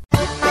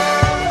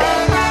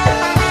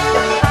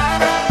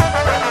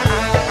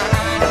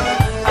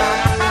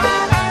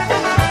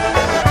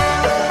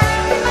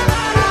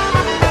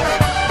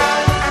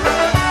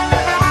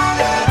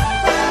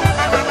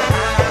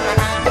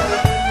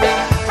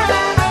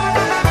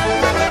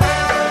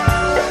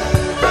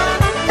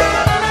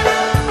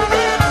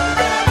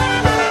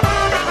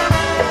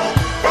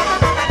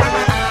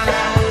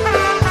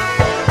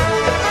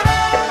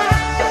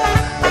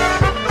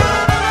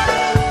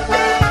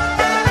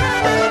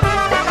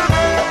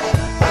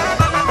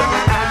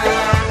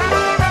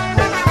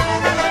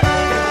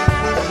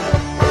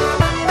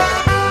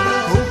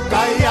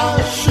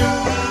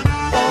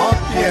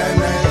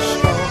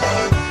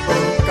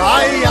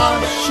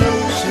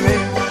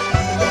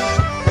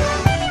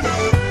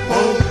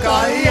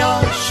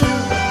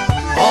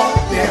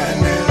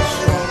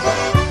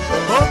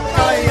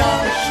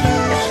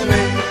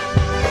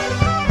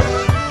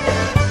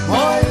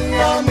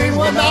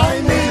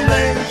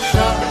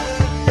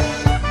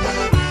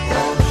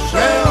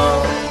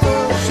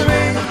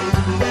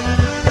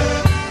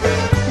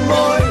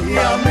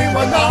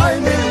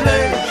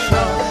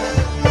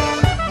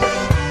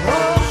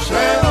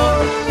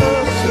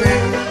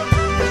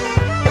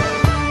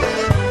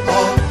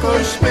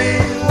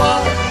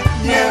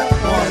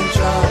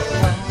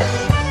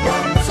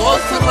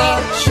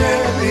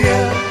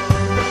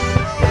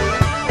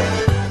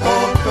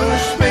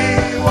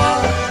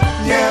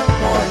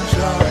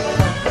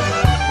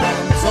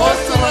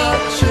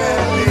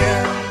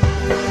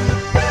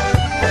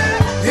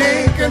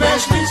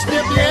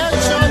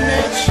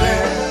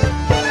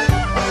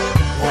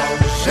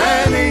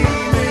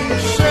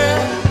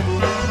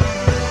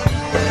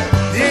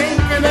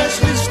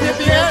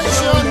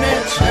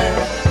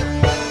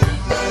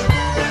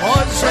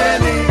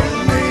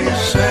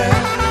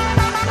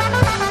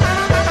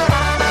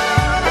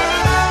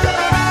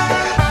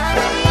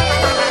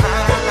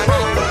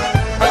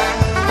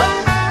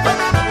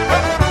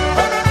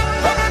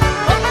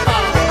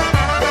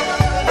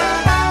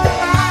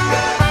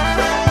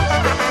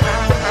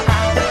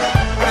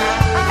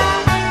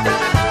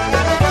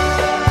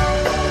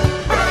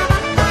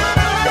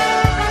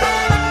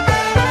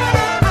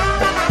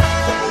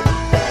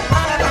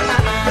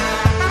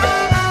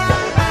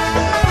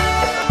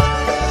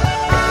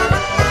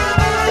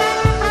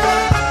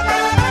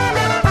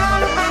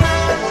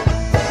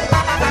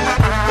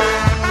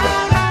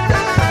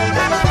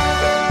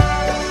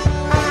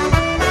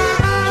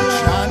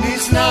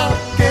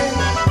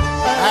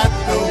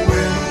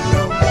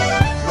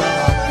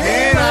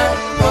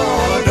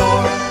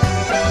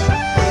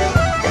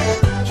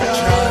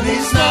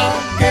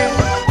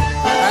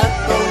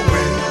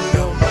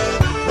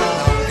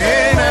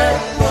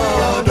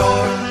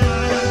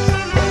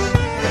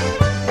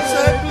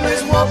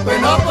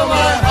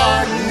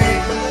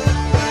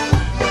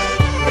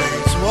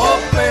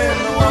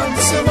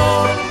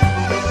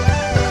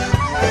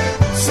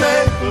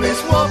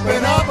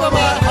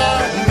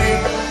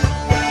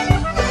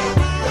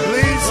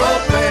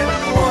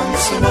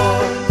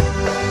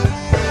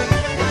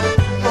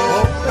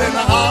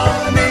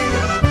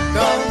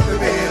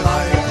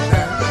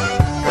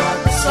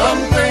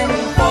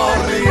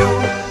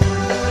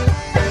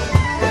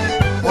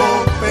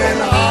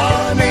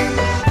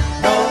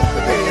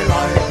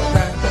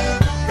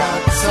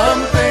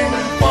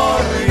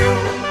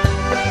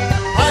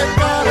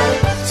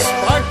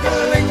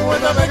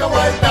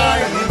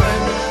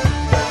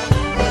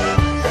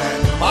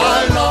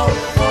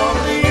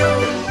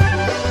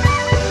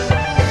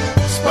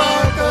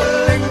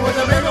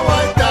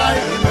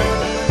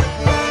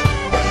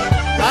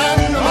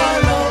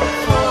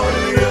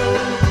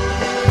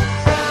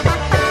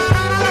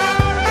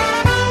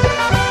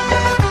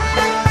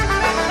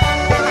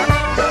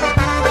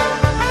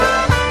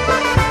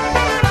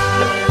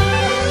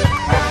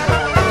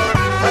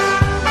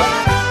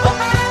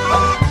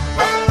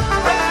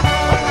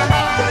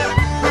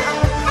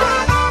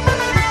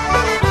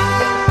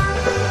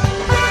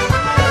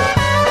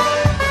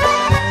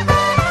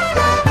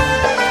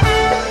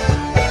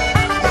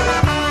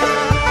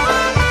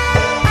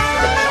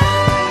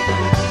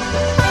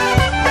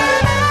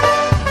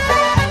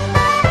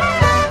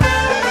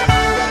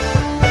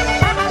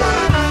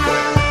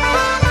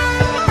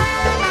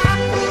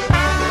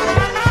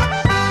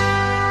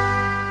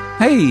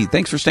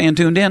 thanks for staying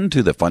tuned in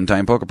to the Fun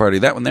Time Polka Party.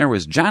 That one there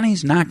was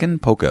Johnny's Knockin'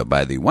 Polka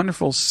by the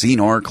wonderful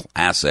Senor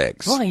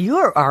Classics. Well, you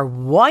are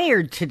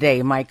wired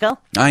today, Michael.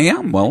 I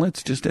am. Well,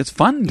 it's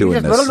fun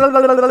doing this.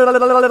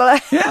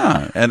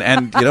 Yeah,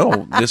 and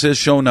this is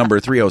show number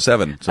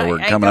 307, so we're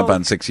coming up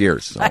on 6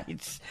 years. So.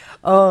 Right.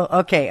 Oh,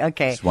 okay.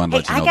 Hey,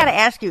 I got to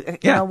ask you,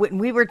 when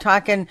we were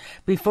talking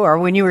before,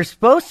 when you were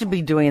supposed to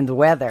be doing the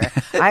weather,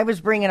 I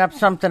was bringing up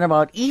something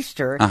about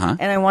Easter, and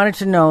I wanted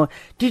to know,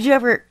 did you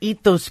ever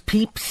eat those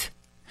Peeps?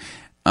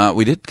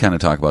 We did kind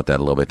of talk about that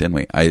a little bit, didn't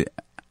we?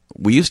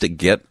 We used to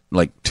get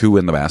like 2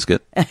 in the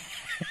basket.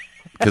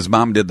 Because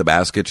Mom did the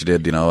basket. She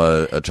did,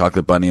 a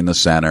chocolate bunny in the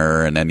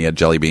center, and then you had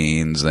jelly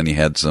beans, then you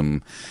had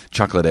some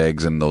chocolate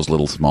eggs and those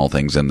little small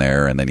things in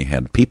there, and then you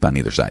had Peep on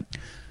either side.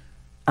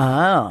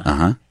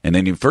 Oh. And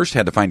then you first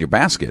had to find your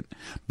basket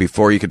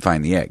before you could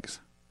find the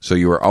eggs. So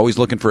you were always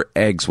looking for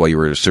eggs while you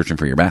were searching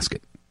for your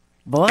basket.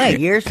 Boy,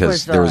 yours was...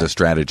 Because there was a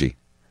strategy.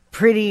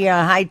 Pretty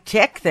high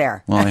tech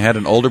there. Well, I had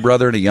an older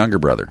brother and a younger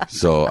brother,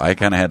 so I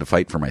kind of had to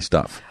fight for my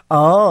stuff.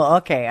 Oh,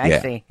 okay.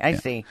 I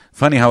see.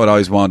 Funny how it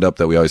always wound up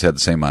that we always had the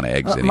same amount of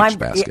eggs in each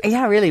basket.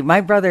 Yeah, really.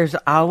 My brothers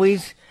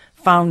always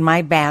found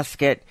my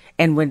basket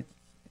and would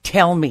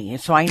tell me,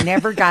 so I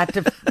never got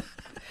to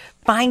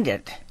find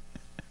it.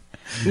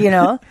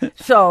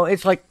 So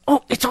it's like,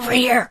 oh, it's over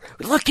here.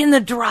 Look in the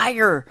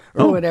dryer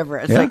or whatever.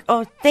 It's like,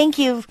 oh, thank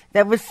you.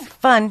 That was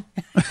fun.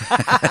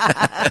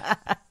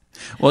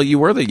 Well, you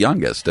were the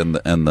youngest and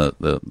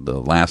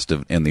the last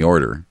in the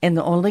order. And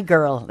the only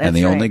girl. That's and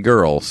the only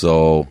girl.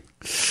 So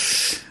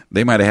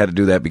they might have had to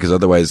do that because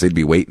otherwise they'd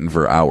be waiting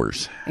for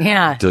hours.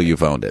 Yeah. Until you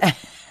found it.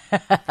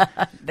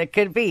 That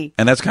could be.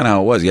 And that's kind of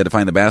how it was. You had to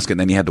find the basket and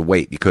then you had to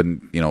wait. You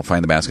couldn't,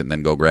 find the basket and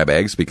then go grab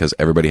eggs because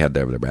everybody had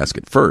to have their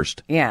basket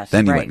first. Yes.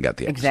 Then you went and got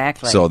the eggs.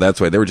 Exactly. So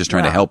that's why they were just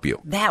trying to help you.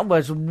 That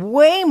was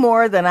way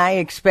more than I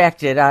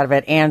expected out of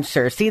an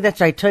answer. See, that's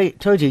why I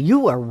told you,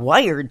 you are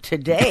wired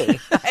today.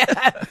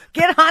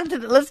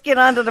 Let's get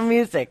on to the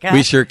music. Huh?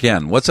 We sure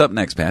can. What's up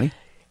next, Patty?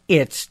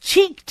 It's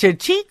Cheek to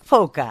Cheek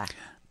Polka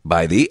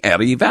by the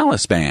Eddie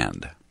Vallis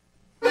Band.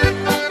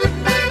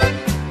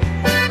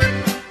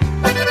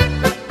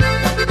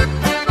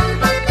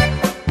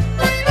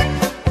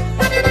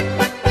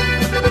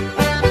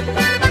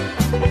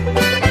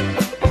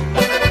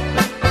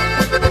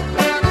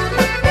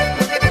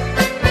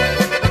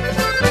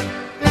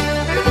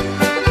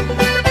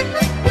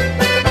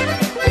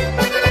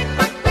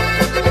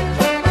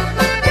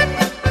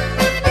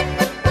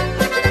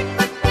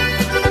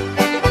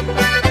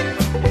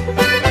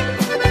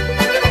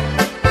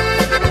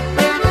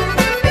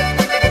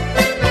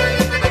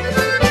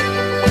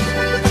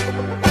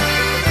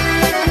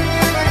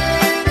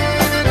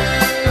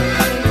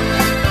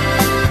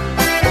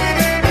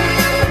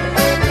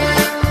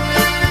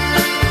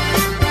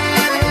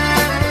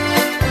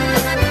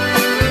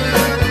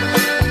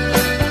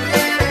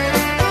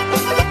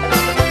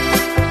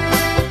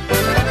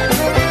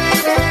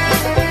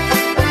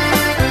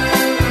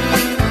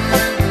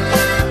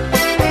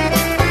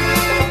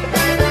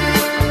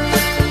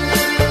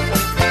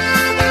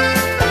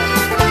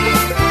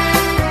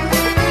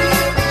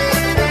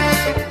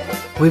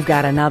 We've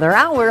got another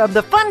hour of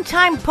the Fun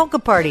Time Polka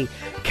Party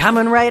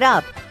coming right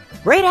up,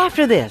 right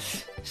after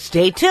this.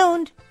 Stay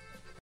tuned.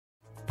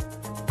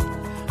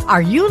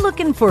 Are you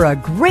looking for a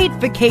great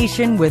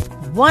vacation with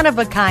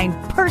one-of-a-kind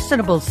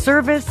personable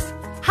service?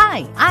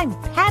 Hi, I'm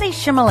Patty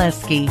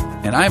Shimoleski.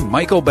 And I'm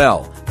Michael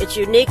Bell. It's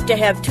unique to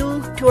have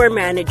 2 tour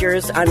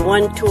managers on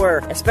one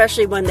tour,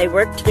 especially when they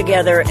work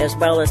together as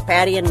well as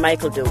Patty and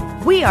Michael do.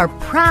 We are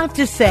proud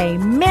to say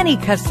many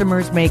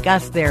customers make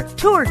us their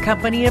tour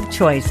company of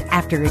choice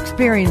after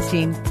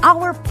experiencing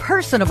our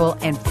personable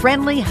and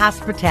friendly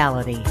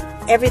hospitality.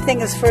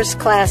 Everything is first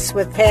class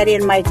with Patty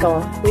and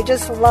Michael. We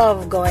just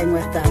love going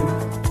with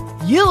them.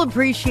 You'll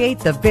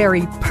appreciate the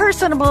very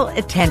personable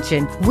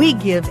attention we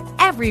give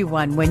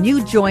everyone when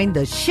you join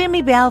the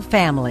Shimmy Bell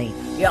family.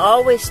 You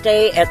always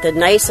stay at the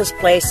nicest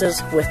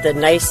places with the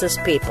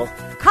nicest people.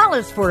 Call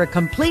us for a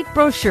complete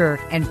brochure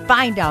and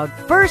find out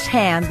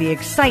firsthand the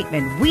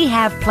excitement we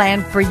have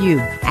planned for you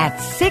at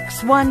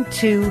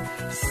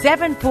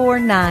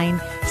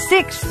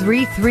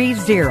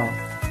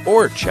 612-749-6330.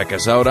 Or check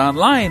us out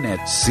online at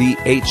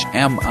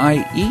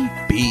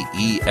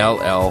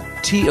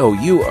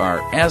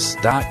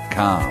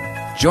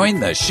CHMIEBELLTOURS.com. Join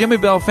the Shimmy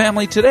Bell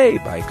family today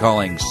by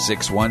calling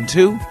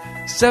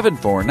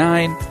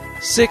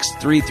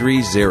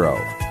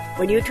 612-749-6330.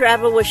 When you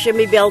travel with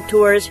Shimmy Bell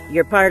Tours,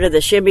 you're part of the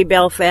Shimmy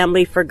Bell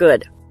family for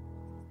good.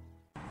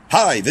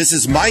 Hi, this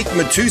is Mike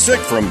Matusik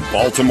from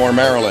Baltimore,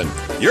 Maryland.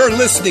 You're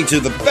listening to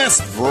the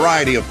best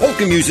variety of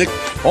polka music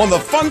on the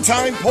Fun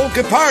Time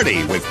Polka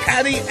Party with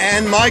Patty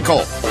and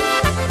Michael.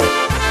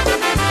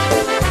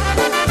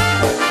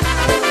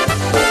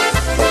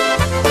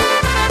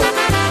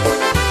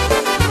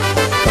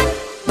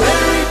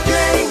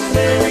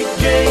 Mary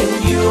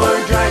Jane, you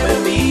are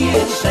driving me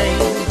insane.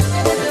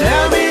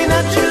 Tell me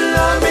that you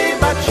love me,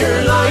 but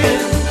you're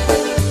lying.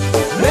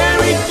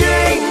 Mary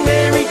Jane,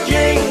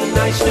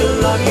 I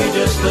still love you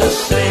just the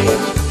same.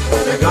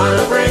 They're gonna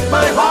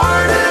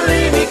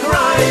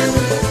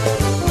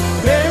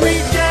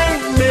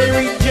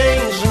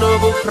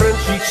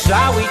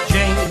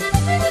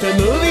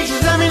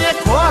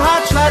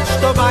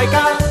znać to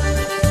bajka.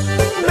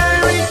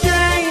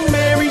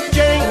 Mary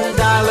Jane,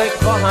 dalej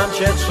kocham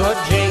cię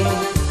co dzień.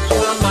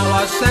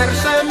 Złamała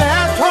serce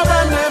me, to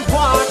będę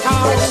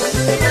płakał.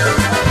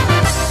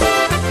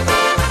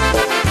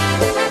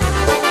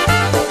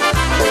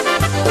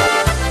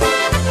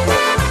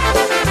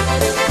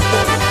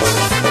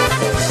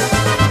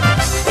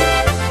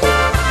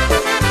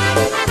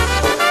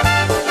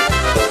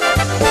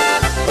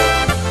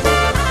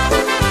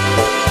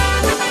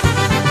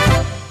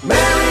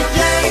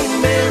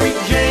 Mary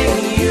Jane,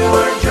 you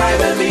are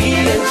driving me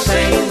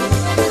insane.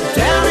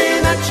 Tell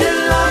me that you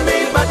love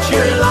me, but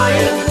you're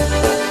lying.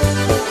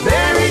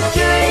 Mary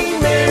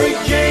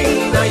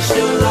Jane, I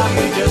still love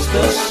you just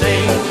the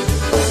same.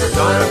 You're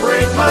gonna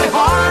break my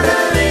heart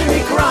and leave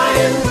me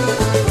crying.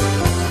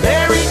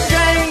 Mary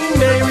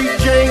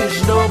Jane,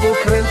 znowu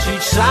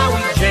kręcić cały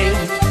dzień.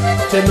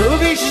 Ty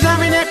mówisz, że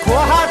mnie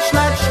kochać,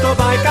 znać to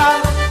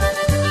bajka.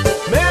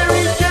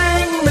 Mary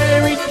Jane,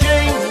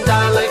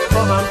 dalej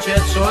kocham cię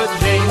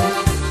co dzień.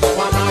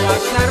 Złamała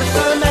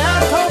serce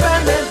me, to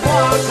będę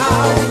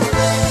płakał.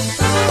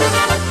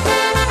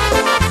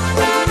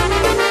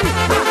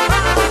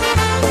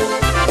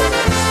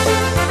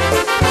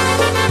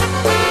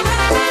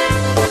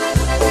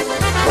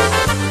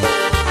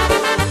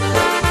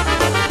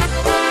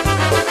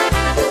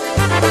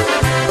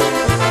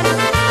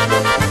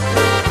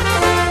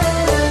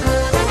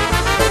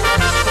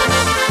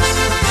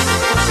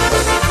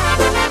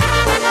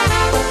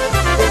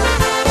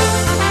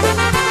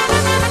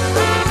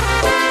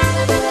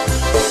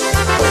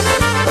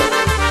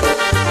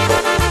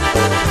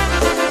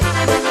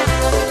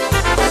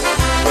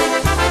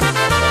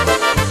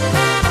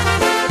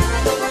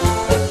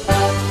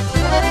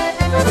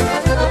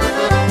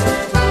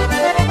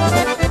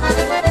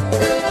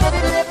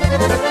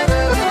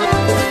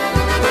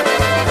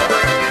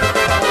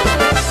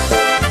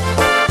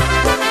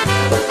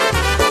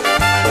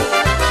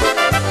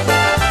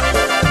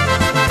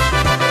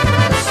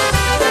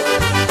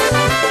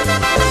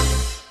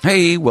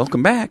 Hey,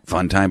 welcome back.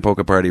 Fun Time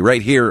Polka Party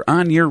right here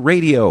on your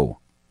radio.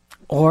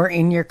 Or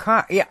in your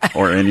car. Yeah.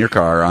 Or in your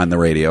car on the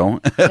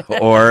radio.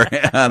 Or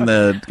on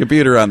the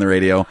computer on the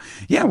radio.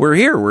 Yeah, we're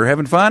here. We're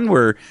having fun.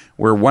 We're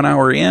 1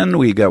 hour in.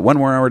 We got 1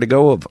 more hour to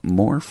go of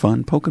more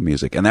fun polka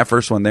music. And that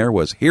first one there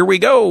was Here We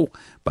Go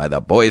by the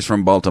Boys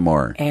from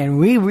Baltimore. And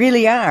we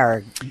really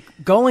are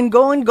going,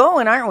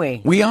 aren't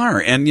we? We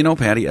are. And, you know,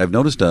 Patty, I've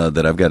noticed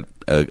that I've got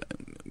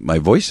my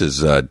voice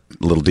is a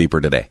little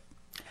deeper today.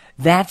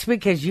 That's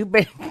because you've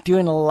been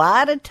doing a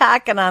lot of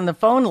talking on the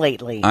phone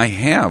lately. I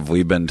have.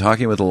 We've been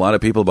talking with a lot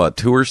of people about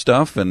tour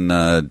stuff and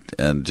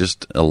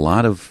just a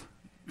lot of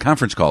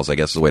conference calls, I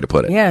guess is the way to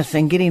put it. Yes,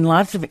 and getting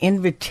lots of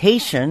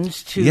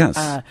invitations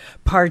to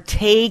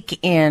partake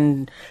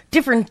in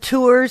different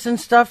tours and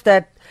stuff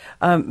that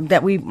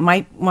we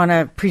might want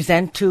to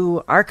present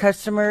to our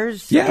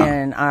customers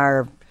and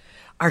our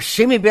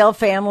Shimmy Bell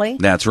family.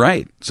 That's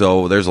right.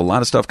 So there's a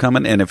lot of stuff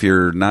coming, and if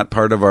you're not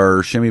part of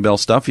our Shimmy Bell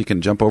stuff, you can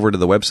jump over to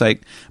the website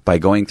by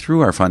going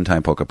through our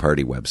Funtime Polka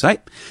Party website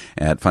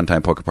at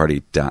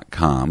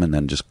funtimepokaparty.com, and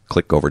then just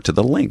click over to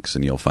the links,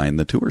 and you'll find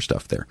the tour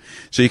stuff there.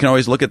 So you can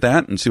always look at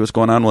that and see what's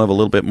going on. We'll have a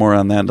little bit more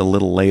on that a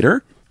little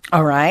later.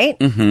 All right.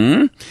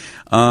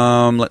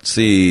 Let's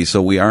see. So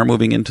we are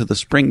moving into the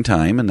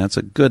springtime, and that's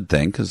a good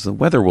thing because the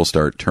weather will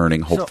start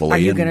turning, hopefully. So are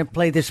you going to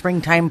play the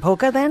springtime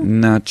polka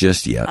then? Not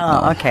just yet.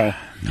 Oh, no. Okay.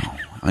 No,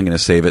 I'm going to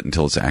save it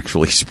until it's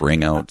actually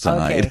spring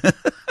outside. Okay.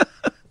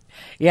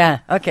 Yeah,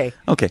 okay.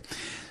 Okay.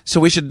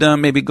 So we should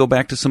maybe go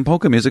back to some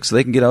polka music so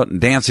they can get out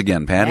and dance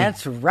again, Patty.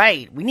 That's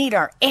right. We need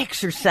our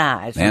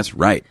exercise. That's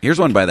right. Here's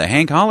one by the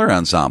Hank Holler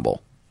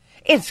Ensemble.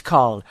 It's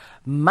called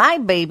My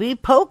Baby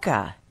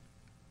Polka.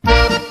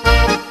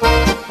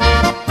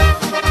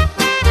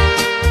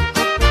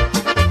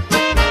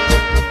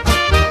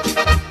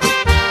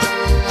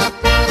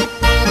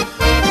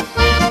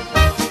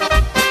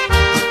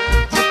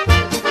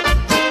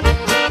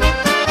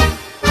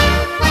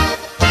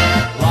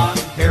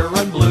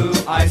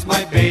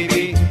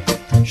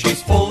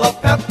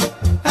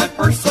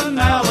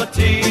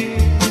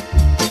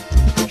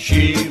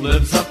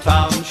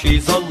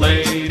 She's a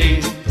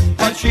lady,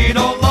 and she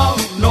don't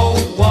love no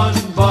one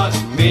but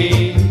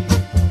me.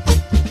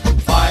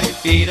 5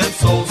 feet and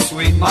so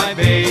sweet, my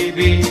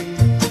baby.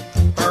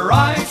 Her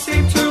eyes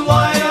seem to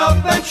light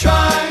up and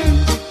shine.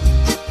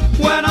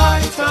 When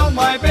I tell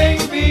my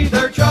baby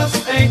there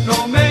just ain't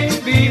no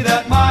maybe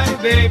that my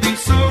baby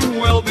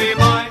soon will be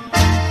mine.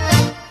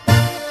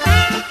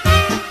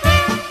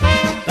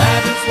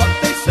 That is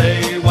what they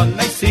say when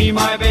they see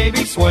my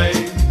baby sway.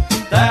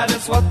 That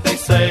is what they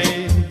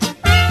say.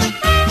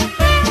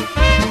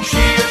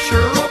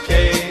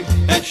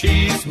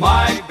 She's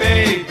my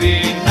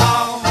baby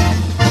now.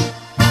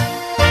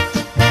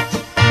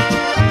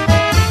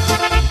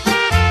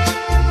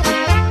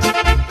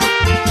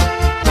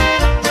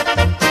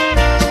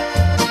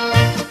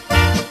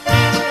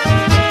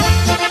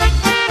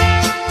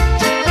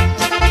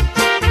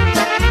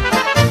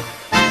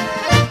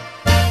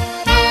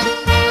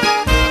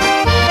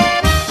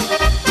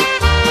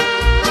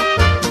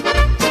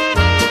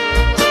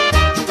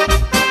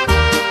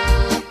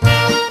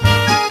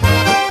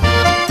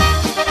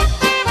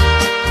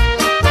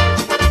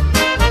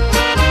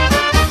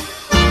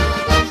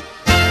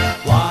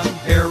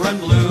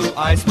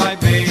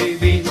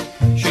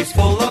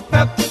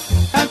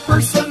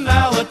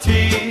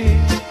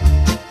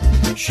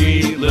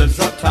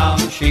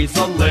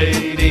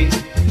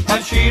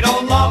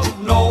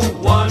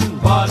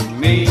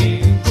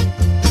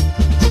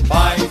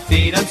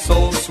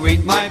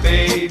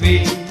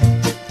 baby.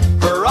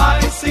 Her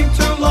eyes seem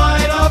to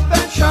light up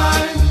and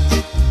shine.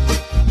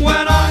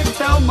 When I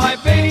tell my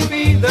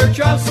baby there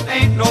just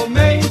ain't no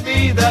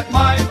maybe that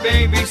my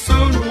baby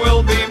soon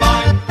will be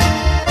mine.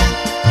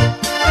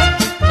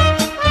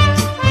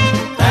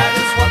 That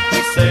is what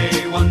they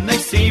say when they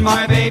see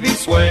my baby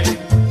sway.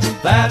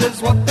 That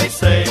is what they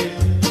say.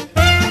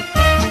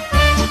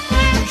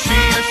 She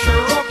is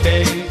sure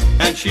okay,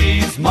 and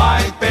she's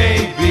my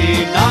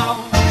baby now.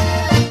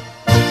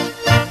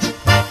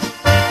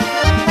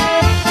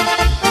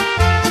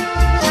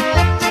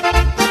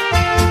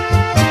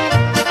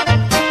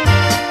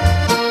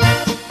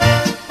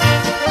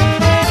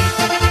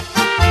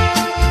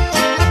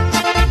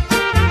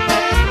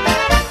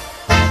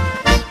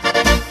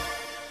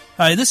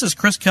 Hi, this is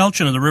Chris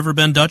Kelchin of the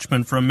Riverbend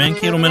Dutchman from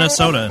Mankato,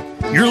 Minnesota.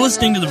 You're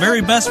listening to the very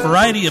best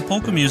variety of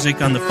polka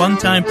music on the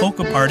Funtime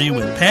Polka Party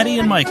with Patty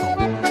and Michael.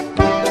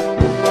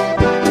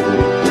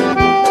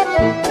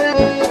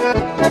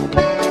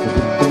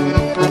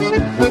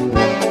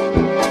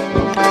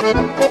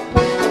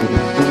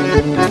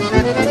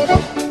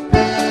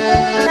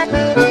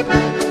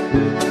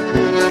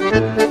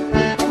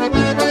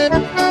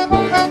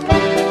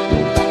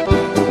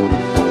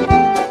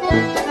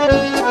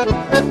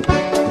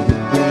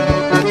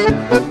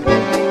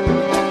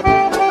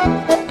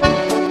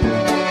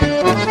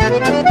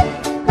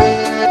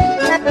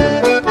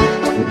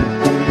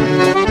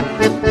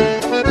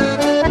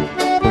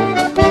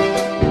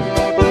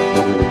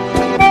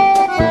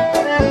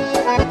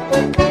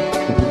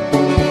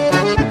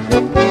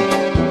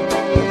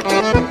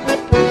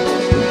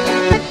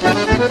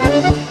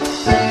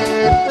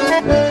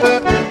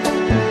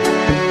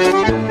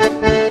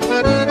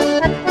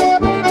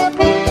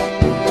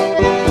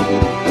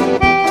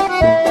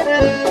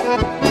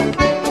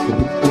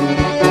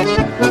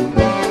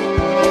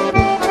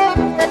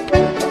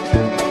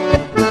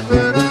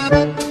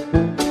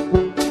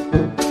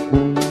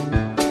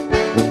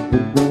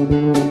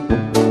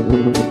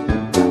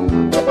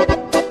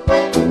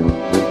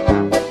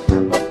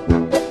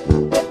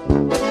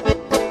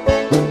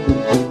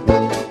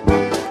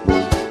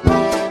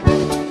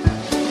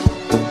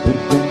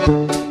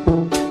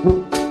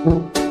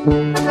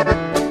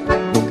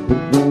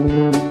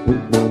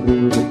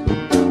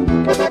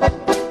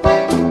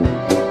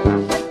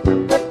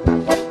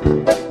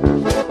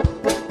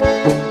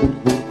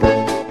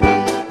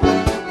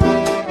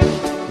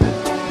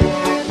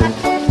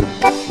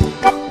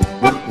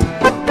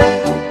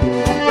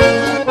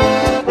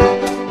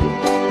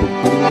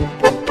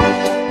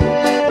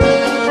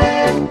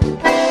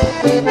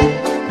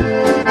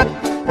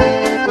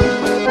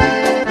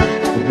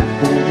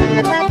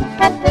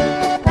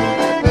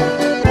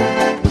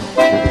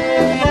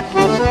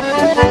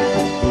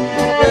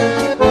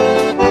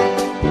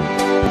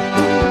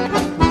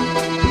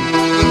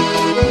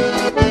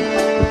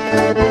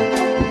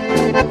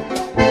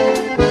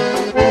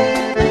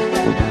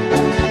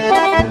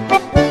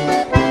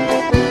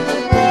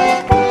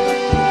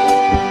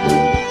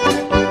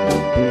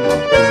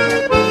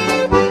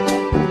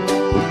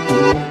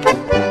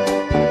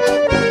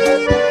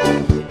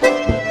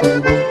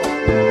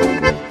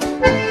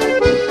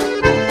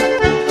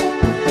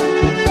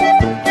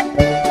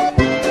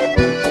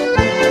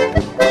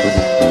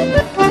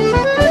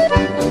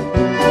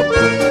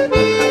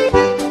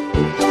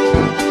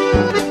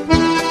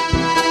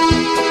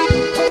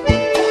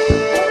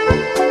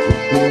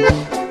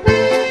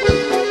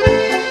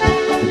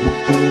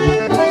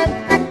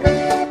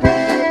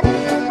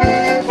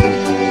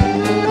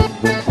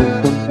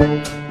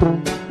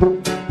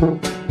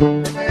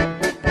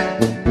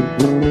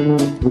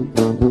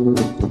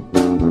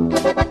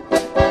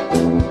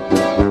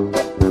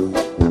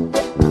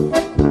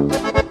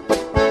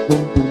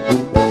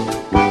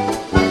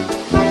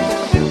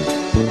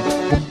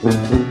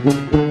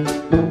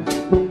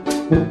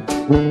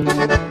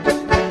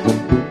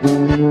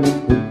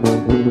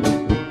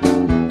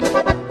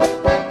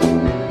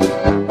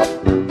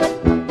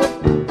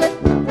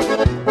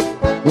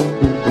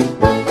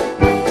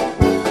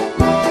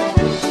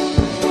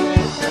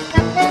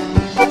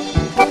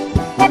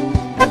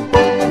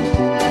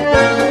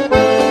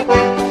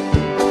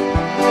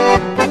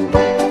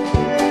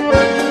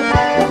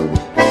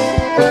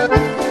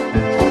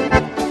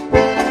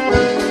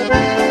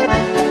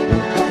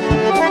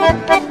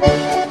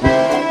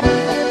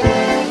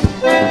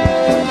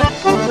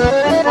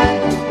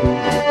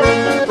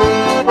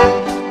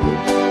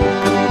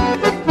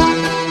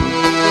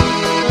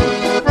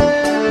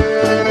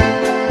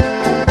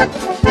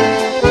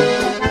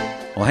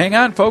 Hang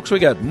on, folks. We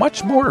got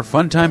much more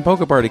Funtime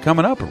Polka Party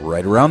coming up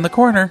right around the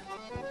corner.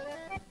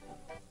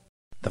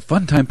 The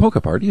Funtime Polka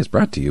Party is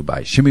brought to you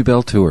by Shimmy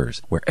Bell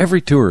Tours, where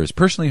every tour is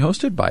personally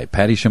hosted by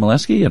Patty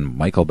Shimoleski and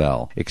Michael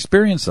Bell.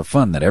 Experience the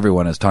fun that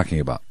everyone is talking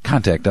about.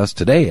 Contact us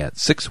today at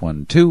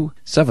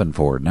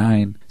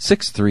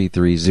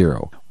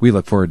 612-749-6330. We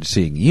look forward to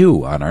seeing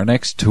you on our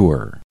next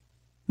tour.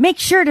 Make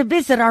sure to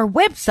visit our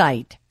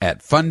website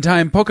at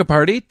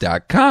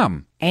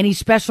funtimepolkaparty.com. Any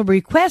special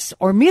requests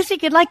or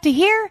music you'd like to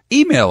hear?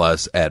 Email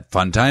us at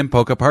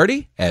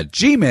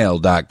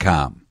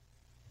funtimepolkaparty@gmail.com.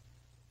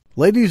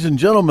 Ladies and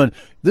gentlemen,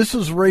 this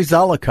is Ray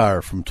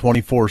Zalakar from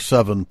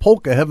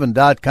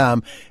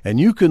 247polkaheaven.com, and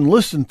you can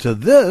listen to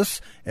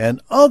this and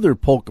other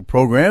polka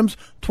programs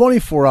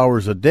 24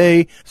 hours a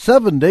day,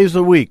 7 days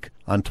a week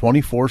on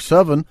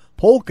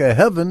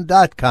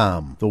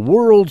 247polkaheaven.com, the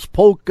world's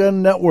polka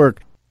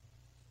network.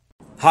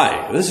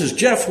 Hi, this is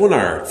Jeff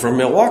Winard from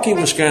Milwaukee,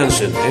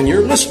 Wisconsin, and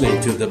you're listening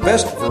to the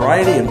best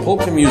variety in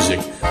polka music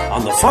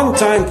on the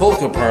Funtime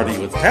Polka Party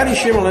with Patty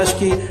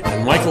Shimoleski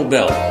and Michael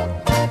Bell.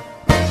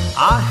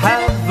 I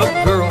have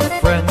a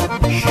girlfriend,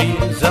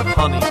 she's a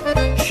honey.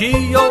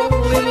 She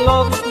only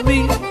loves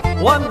me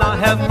when I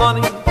have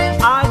money.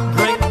 I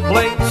drink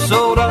plain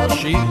soda,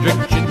 she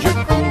drinks ginger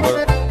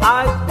cooler.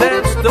 I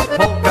dance the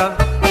polka,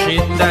 she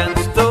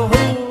dances the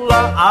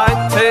hula.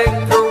 I take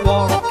her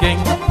walking,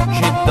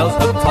 she does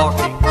the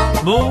talking.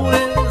 Moon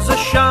is a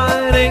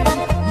shining,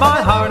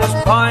 my heart is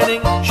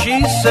pining.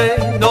 She say,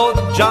 no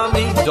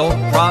Johnny,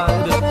 don't try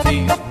to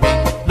tease me.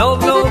 No,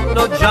 no,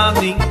 no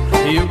Johnny,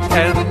 you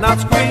cannot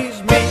squeeze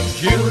me.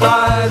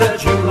 Julida,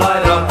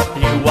 Julida,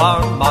 you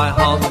are my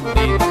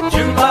honey.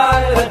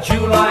 Julida,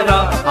 Julida,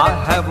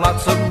 I have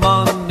lots of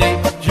money.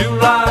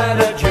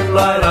 Julida,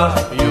 Julida,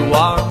 you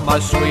are my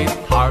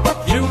sweetheart.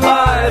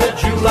 Julida,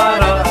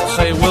 Julida,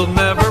 say we'll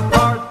never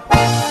part.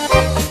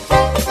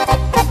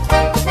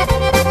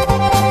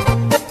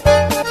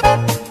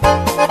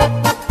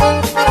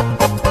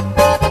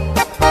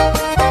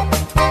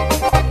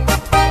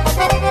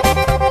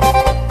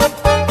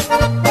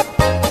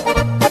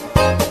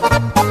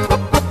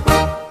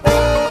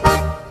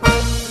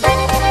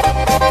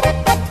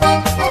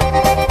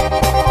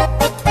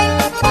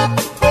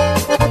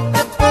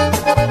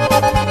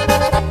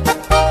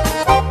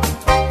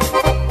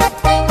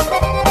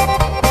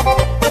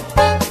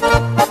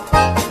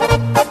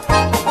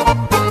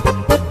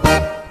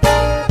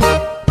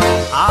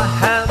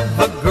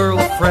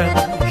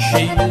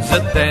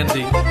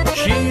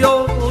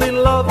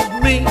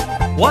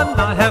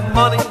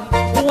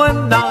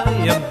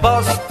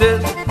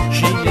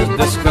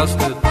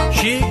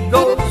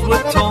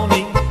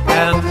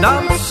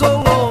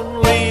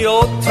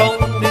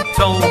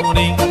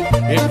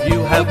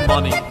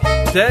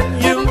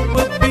 Then you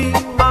would be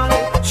my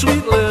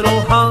sweet little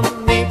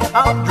honey.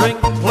 I'll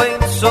drink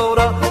plain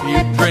soda,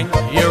 you drink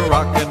your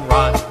rock and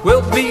rye.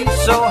 We'll be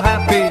so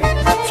happy,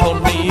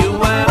 Tony, you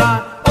and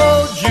I.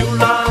 Oh,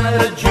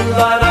 Julida,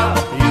 Julida,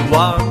 you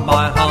are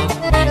my honey.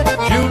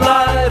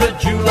 Julida,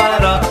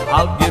 Julida,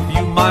 I'll give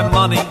you my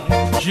money.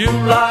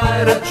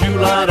 Julida,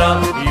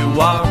 Julida, you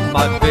are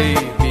my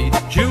baby.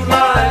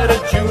 Julida,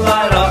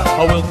 Julida,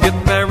 oh, we'll get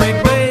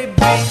married, baby.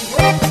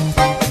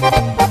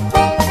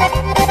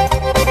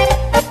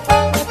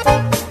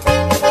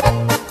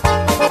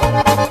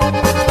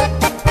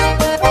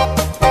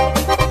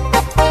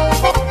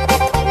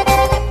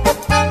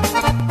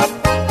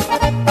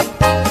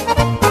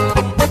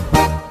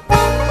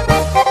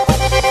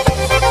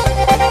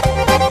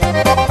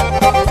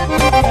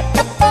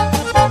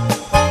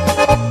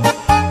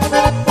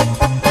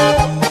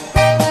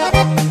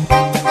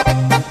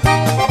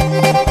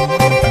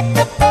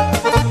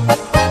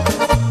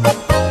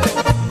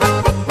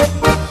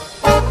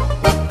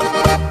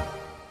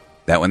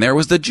 There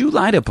was the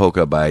Julida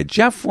Polka by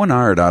Jeff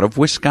Winard out of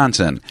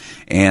Wisconsin.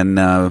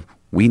 And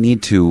we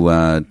need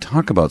to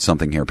talk about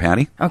something here,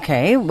 Patty.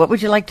 Okay, what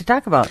would you like to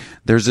talk about?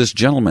 There's this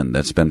gentleman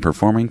that's been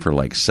performing for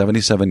like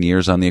 77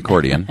 years on the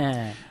accordion.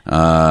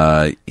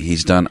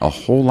 He's done a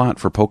whole lot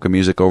for polka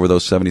music over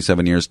those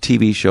 77 years.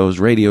 TV shows,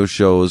 radio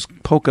shows,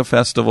 polka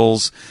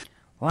festivals,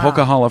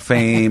 Polka Hall of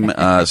Fame,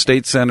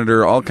 state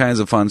senator, all kinds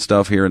of fun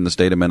stuff here in the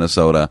state of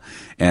Minnesota.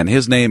 And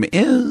his name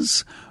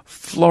is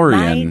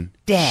Florian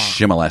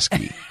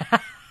Shimoleski.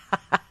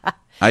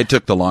 I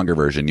took the longer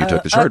version. You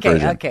took the short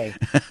version. Okay.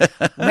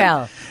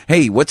 Well.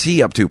 Hey, what's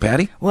he up to,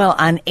 Patty? Well,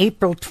 on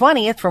April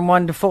 20th from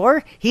 1 to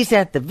 4, he's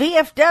at the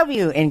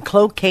VFW in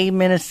Cloquet,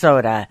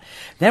 Minnesota.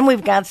 Then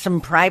we've got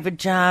some private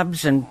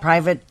jobs and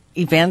private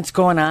events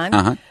going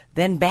on.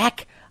 Then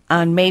back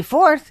on May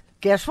 4th,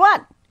 guess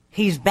what?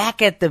 He's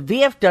back at the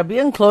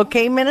VFW in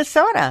Cloquet,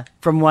 Minnesota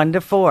from 1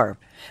 to 4.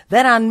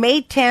 Then on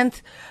May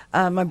 10th,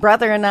 my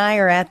brother and I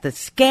are at the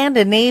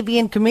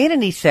Scandinavian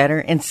Community Center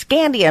in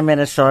Scandia,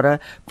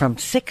 Minnesota from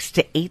 6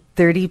 to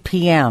 8:30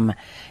 p.m.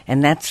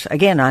 And that's,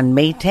 again, on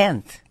May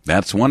 10th.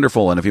 That's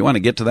wonderful. And if you want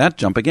to get to that,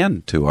 jump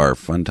again to our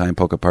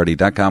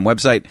funtimepolkaparty.com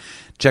website.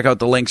 Check out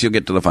the links. You'll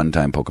get to the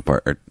Funtime Polka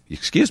Party.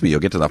 You'll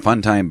get to the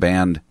Funtime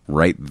Band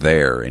right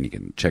there. And you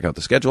can check out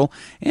the schedule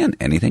and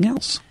anything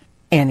else.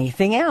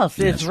 Anything else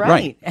is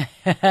right.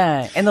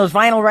 And those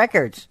vinyl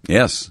records.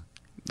 Yes,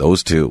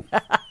 those two.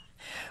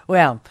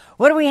 Well,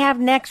 what do we have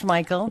next,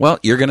 Michael? Well,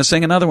 you're going to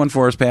sing another one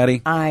for us,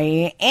 Patty.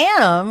 I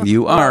am.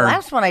 You are. The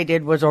last one I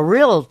did was a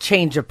real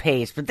change of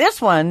pace, but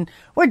this one,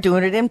 we're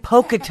doing it in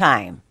polka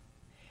time.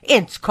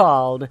 It's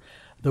called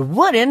The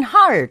Wooden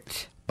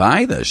Heart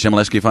by the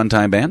Shimoleski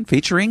Funtime Band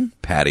featuring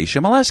Patty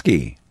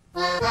Shimoleski.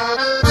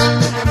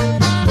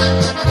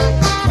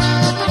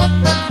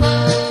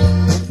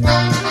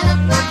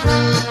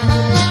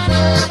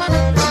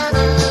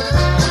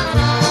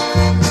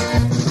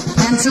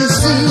 Can't you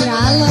see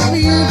I love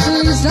you?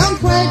 Please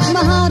don't break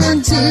my heart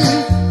in two.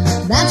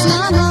 That's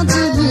not hard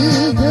to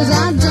do, 'cause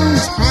I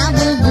don't have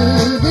a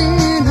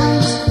wooden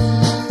heart.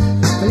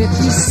 But if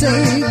you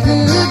say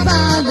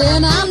goodbye,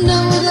 then I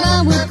know that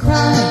I would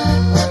cry.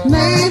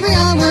 Maybe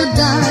I would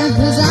die,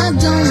 'cause I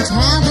don't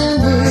have a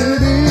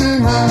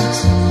wooden heart.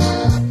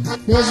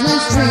 There's no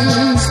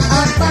strings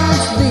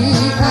about the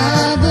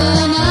other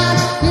night.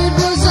 It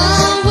was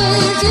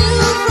always you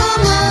from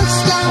the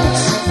start.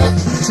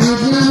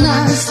 Treat me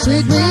nice,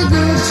 treat me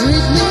good,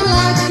 treat me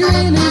like you're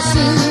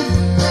innocent.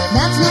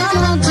 That's not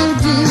hard to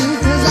do,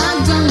 'cause I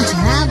don't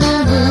have a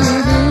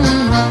wooden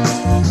heart.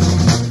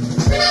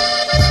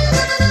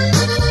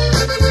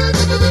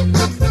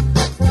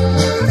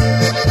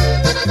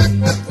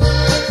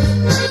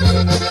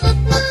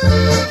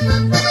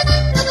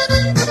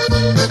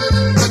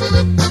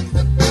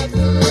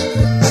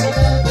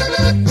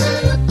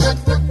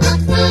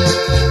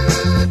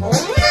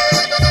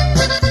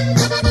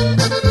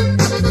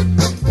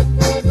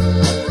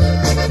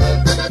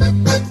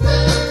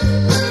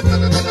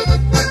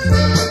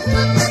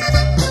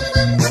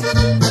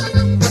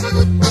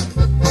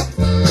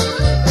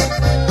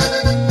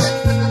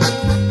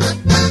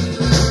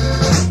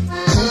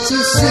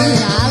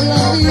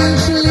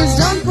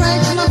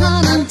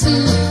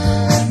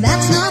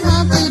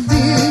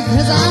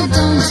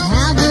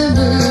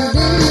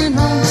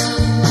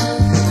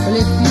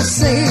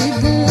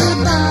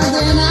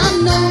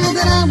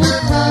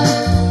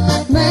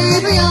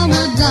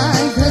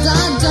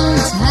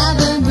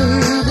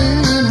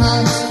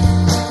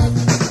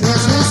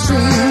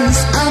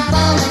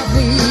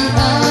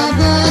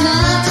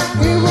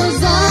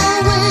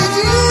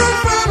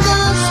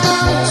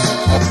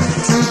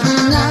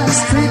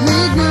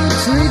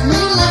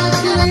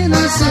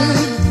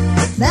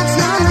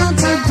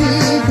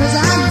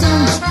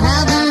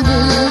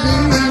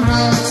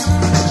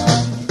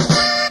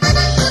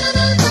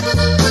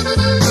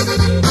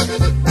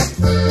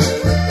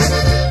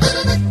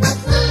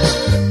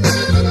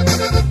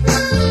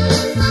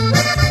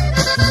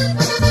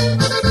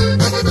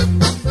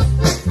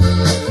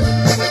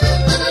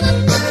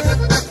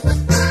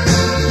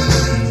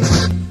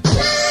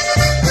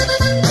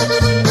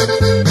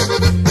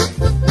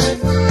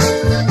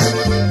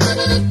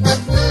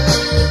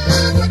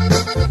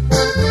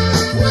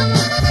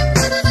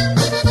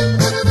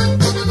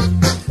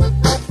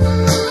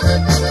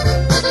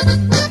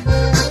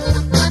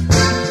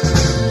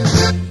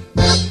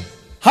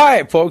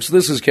 Hi, folks.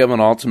 This is Kevin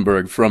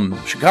Altenberg from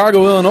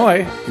Chicago,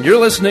 Illinois, and you're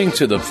listening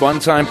to the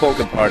Funtime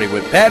Polka Party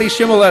with Patty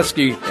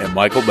Shimoleski and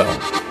Michael Bell.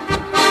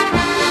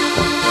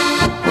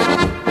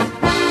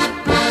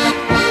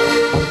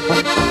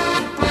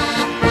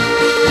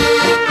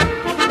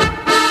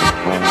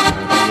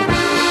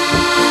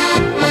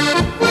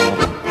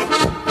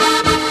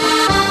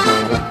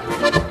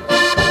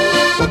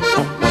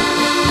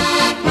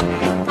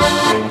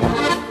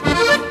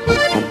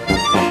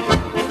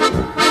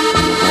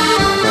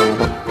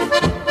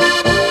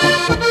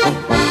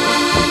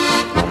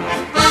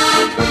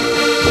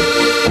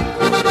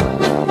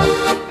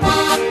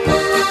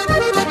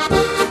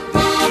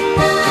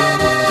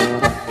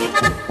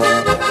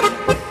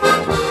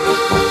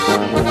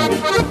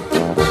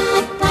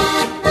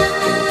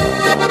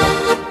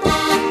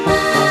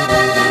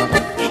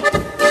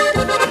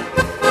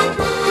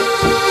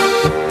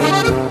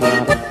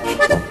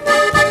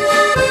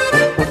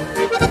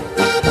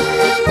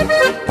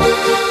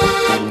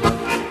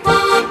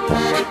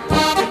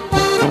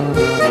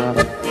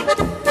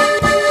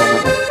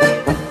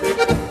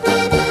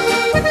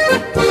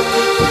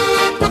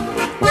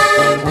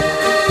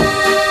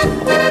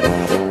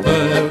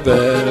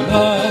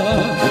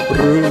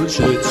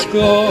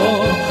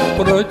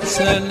 proč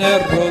se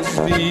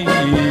nerozvíjíš?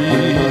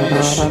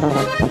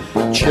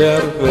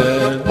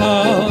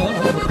 Červená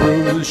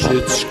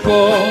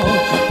růžičko,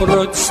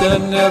 proč se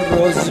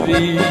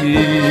nerozvíjíš?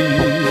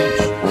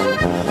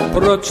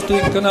 Proč ty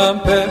k nám,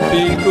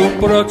 Pepíku,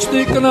 proč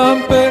ty k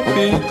nám,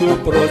 Pepíku,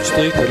 proč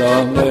ty k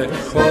nám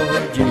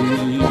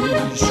nechodíš?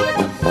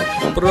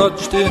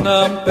 Proč ty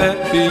nám,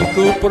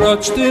 Pepíku,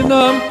 proč ty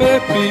nám,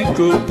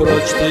 Pepíku,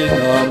 proč ty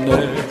nám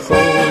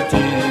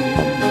nechodíš?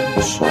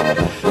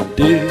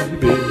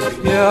 Kdybych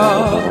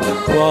já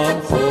k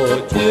vám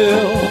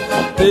chodil,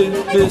 ty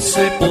by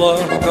si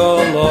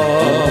plakala.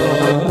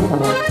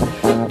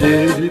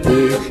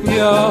 Kdybych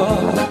já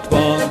k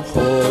vám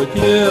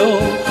chodil,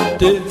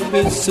 ty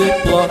by si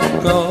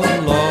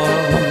plakala.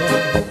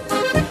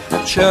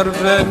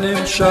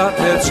 Červeným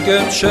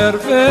šátečkem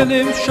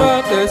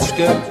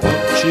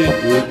oči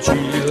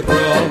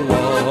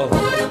utírala.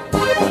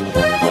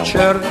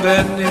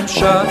 Červeným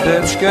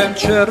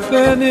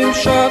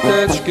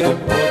šátečkem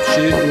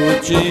oči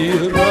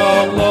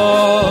utírala.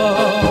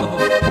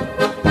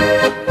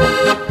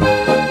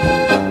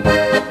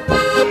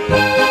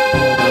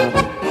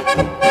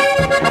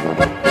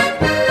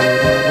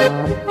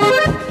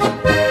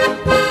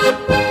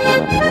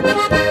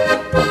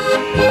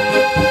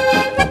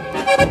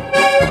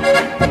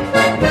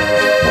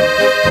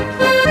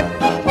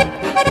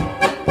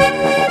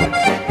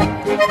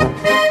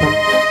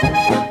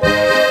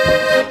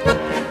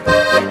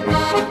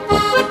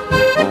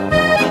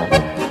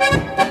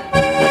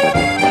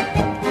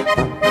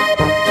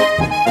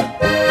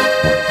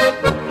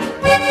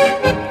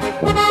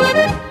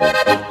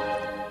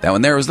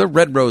 And there was the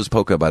Red Rose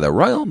Polka by the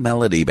Royal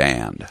Melody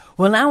Band.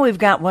 Well, now we've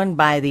got one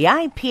by the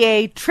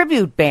IPA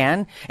Tribute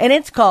Band, and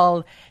it's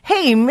called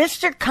Hey,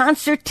 Mr.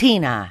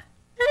 Concertina.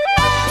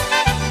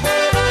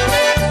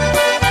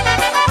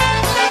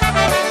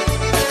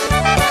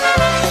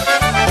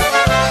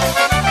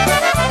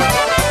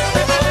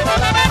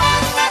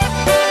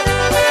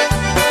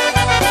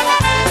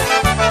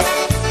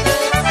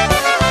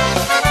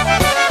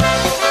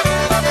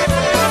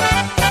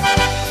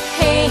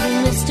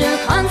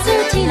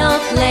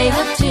 Play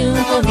a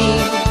tune for me.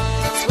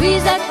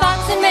 Squeeze that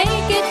box and make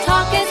it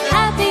talk as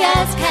happy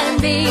as can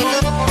be.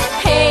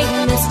 Hey,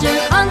 Mr.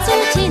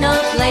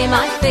 Concertina, play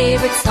my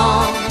favorite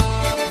song.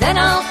 Then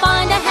I'll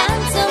find a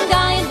handsome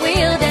guy and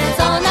we'll dance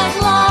all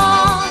night long.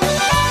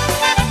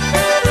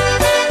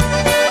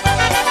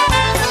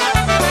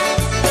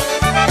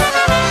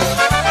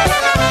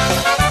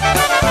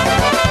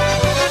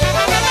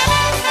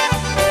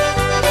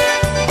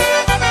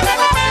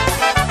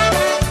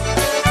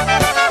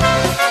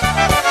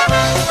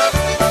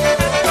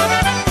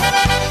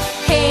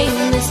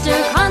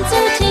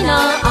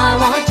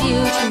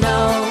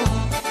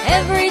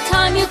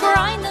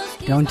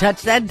 Don't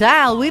touch that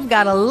dial. We've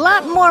got a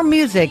lot more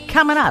music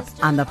coming up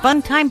on the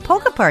Fun Time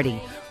Polka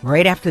Party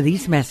right after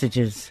these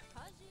messages.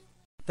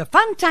 The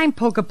Fun Time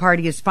Polka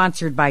Party is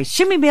sponsored by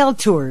Shimmy Bell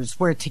Tours,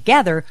 where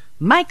together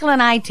Michael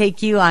and I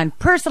take you on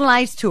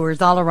personalized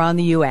tours all around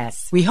the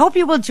U.S. We hope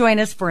you will join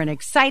us for an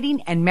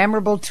exciting and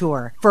memorable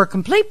tour. For a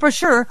complete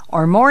brochure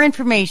or more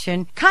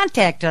information,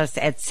 contact us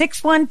at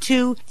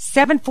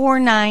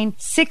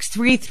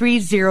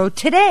 612-749-6330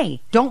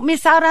 today. Don't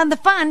miss out on the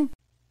fun.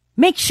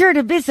 Make sure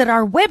to visit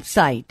our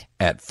website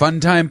at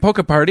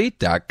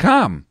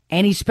funtimepolkaparty.com.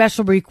 Any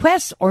special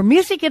requests or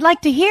music you'd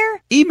like to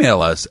hear?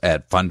 Email us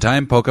at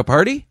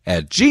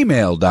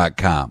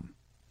funtimepolkaparty@gmail.com.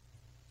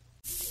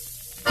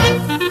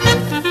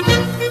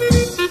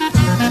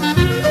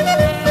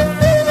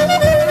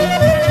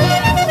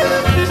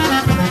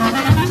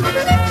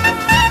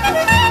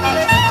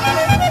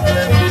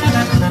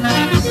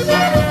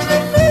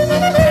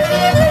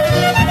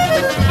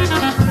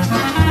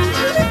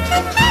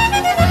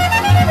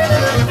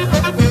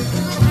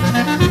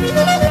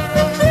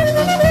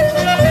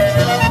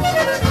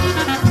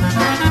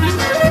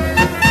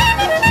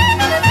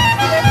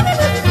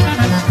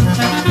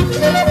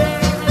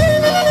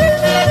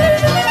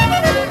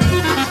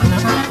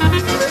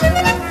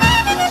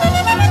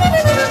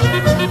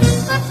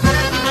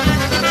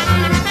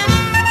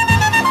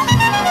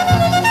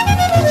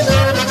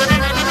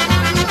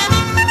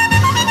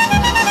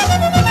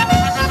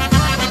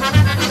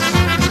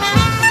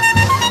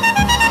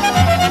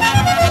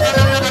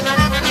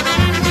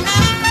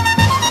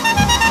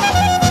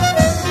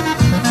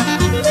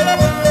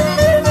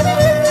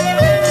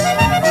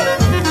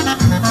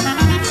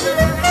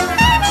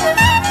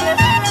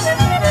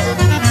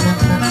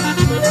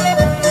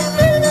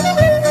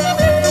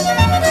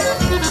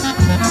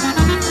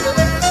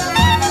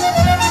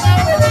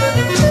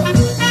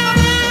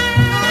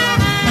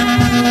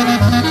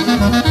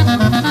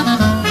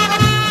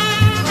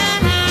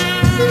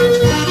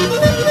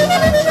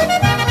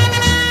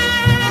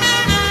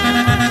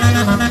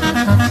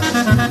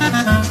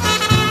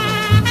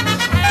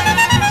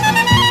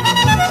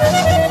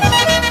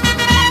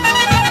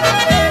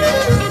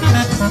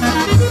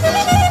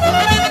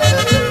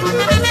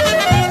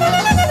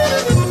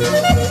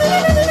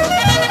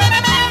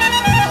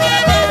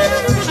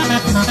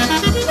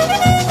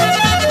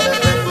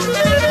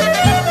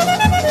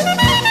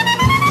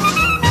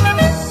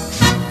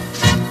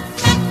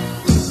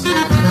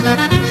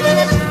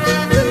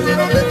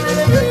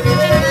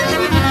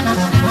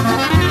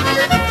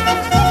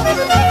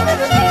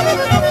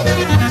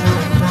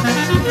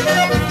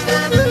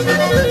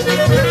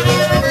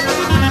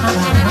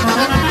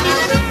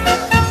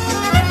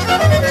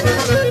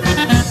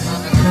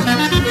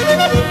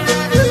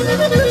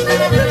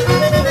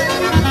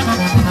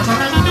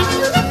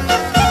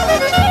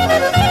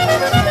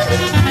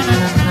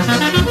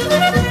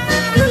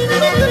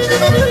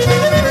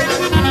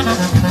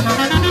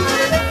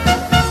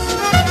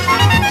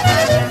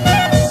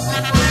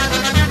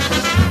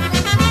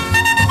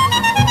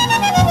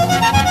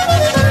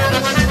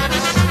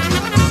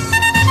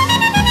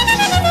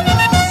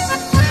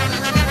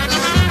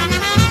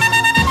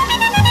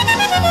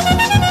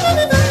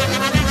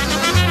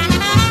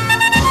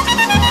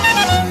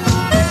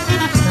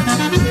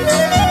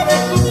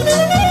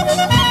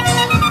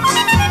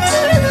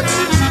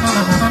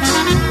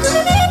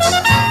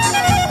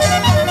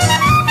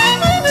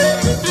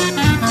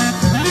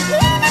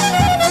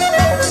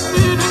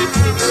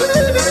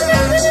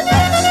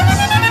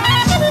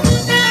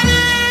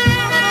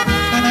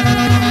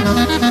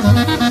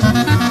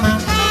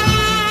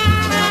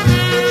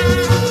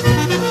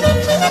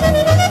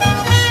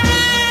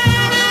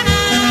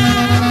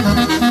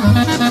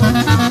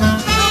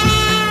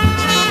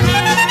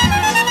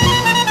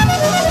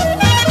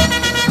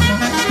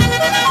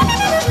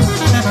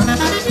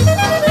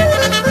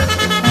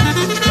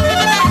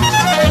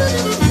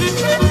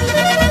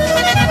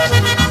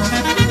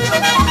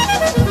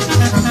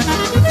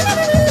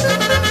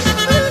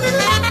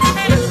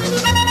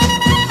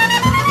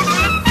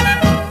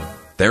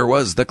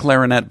 was the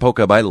Clarinet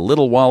Polka by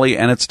Little Wally,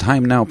 and it's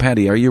time now.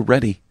 Patty, are you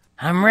ready?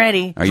 I'm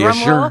ready. Are you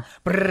sure?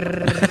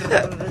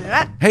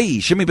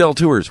 Hey, Shimmy Bell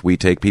Tours. We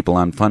take people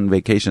on fun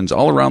vacations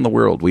all around the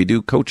world. We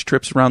do coach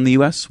trips around the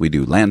U.S., we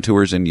do land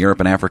tours in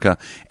Europe and Africa,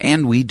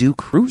 and we do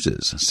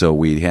cruises. So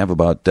we have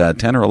about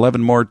 10 or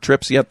 11 more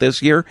trips yet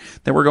this year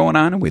that we're going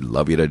on, and we'd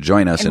love you to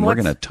join us. And we're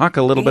going to talk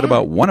a little bit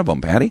about one of them,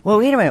 Patty. Well,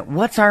 wait a minute.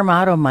 What's our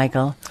motto,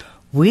 Michael?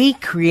 We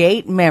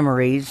create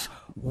memories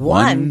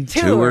one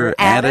tour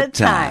at a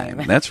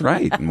time. That's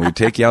right. And we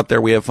take you out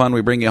there, we have fun,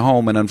 we bring you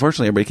home, and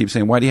unfortunately everybody keeps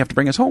saying, why do you have to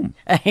bring us home?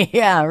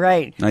 Yeah,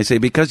 right. And I say,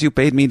 because you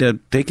paid me to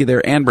take you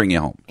there and bring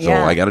you home. So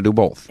I got to do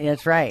both.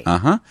 That's right.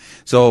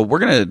 So we're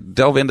going to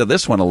delve into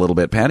this one a little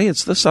bit, Patty.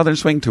 It's the Southern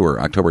Swing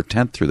Tour, October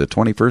 10th through the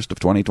 21st of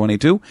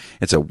 2022.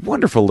 It's a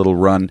wonderful little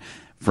run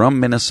from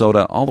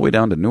Minnesota all the way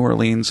down to New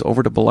Orleans,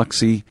 over to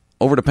Biloxi,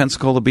 over to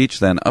Pensacola Beach,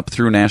 then up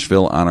through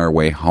Nashville on our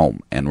way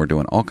home. And we're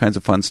doing all kinds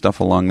of fun stuff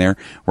along there.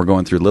 We're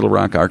going through Little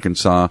Rock,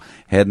 Arkansas,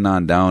 heading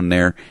on down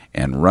there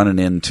and running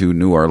into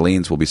New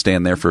Orleans. We'll be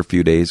staying there for a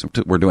few days.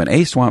 We're doing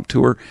a swamp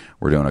tour.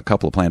 We're doing a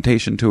couple of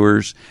plantation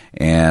tours,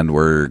 and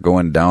we're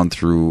going down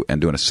through and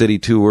doing a city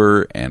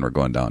tour, and we're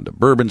going down to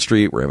Bourbon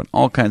Street. We're having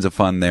all kinds of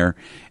fun there.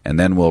 And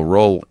then we'll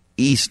roll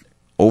east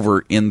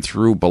over in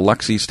through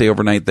Biloxi, stay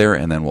overnight there,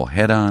 and then we'll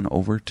head on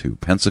over to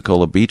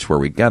Pensacola Beach, where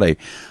we got a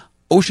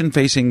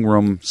ocean-facing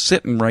room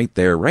sitting right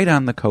there, right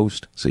on the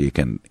coast, so you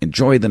can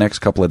enjoy the next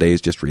couple of days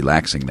just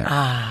relaxing there.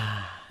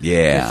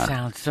 Yeah. That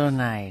sounds so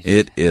nice.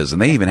 It is.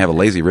 And they even have a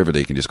lazy river that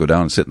you can just go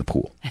down and sit in the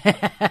pool.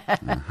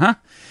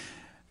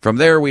 From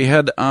there, we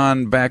head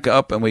on back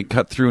up, and we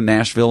cut through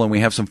Nashville, and we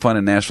have some fun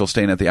in Nashville,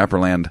 staying at the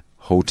Upperland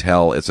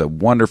Hotel. It's a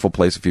wonderful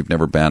place if you've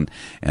never been,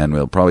 and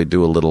we'll probably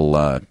do a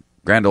little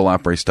Grand Ole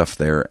Opry stuff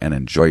there and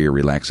enjoy your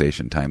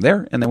relaxation time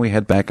there, and then we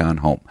head back on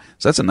home.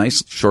 So that's a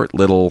nice, short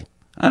little,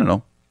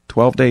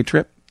 12-day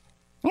trip.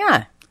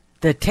 Yeah.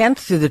 The 10th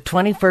through the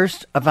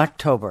 21st of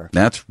October.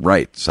 That's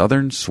right.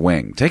 Southern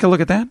Swing. Take a look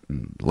at that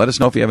and let us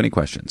know if you have any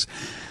questions.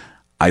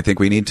 I think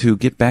we need to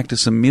get back to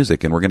some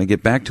music, and we're going to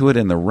get back to it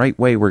in the right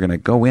way. We're going to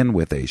go in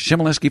with a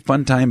Shimoleski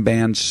Funtime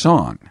Band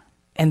song.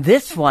 And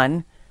this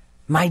one,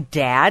 my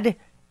dad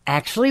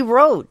actually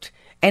wrote.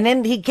 And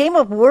then he came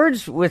up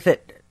words with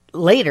it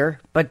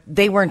later, but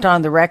they weren't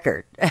on the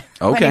record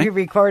when he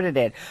recorded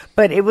it.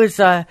 But it was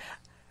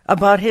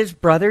about his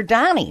brother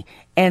Donnie.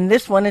 And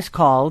this one is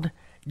called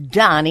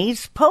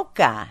Donnie's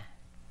Polka.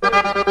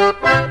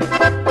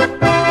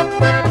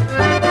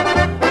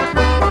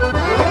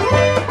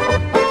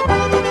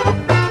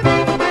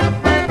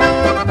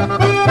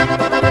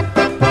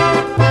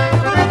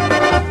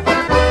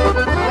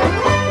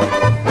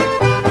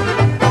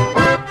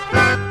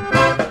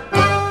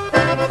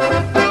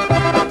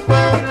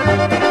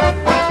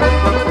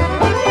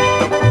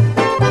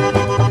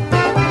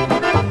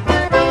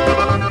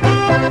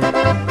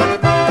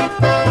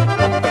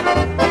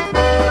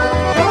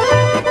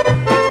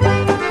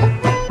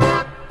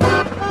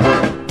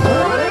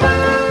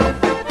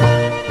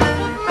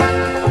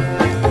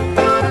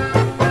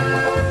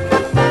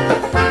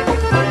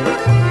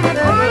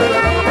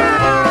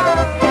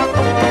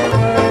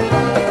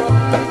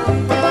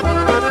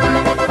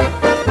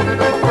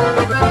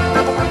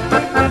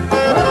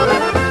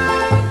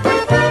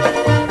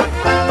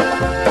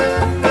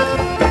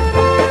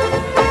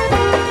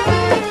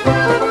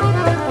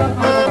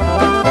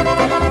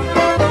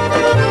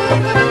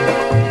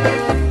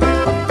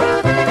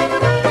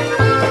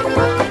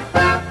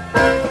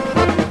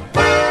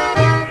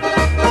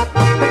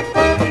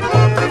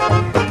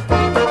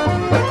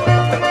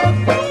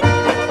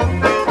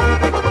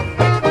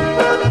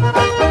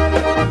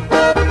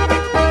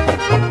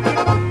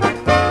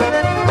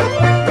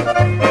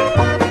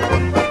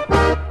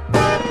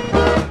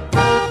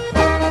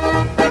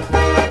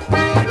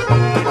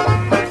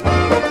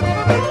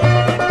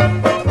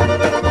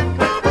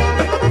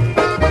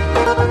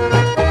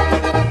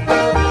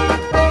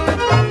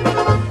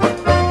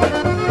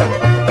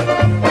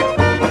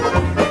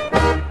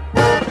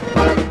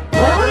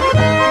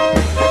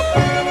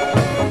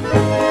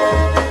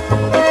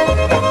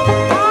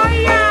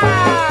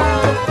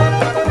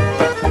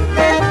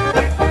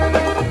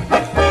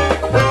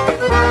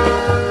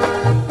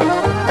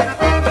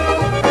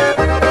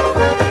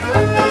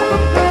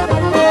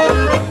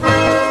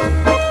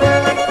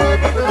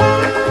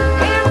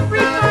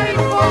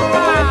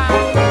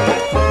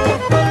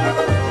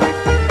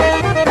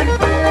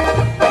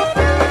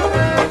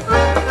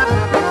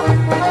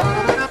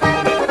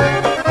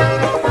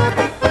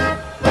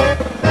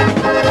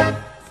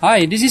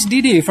 Hi, this is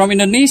Didi from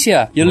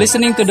Indonesia. You're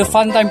listening to the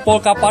Funtime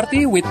Polka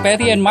Party with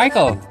Patty and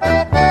Michael.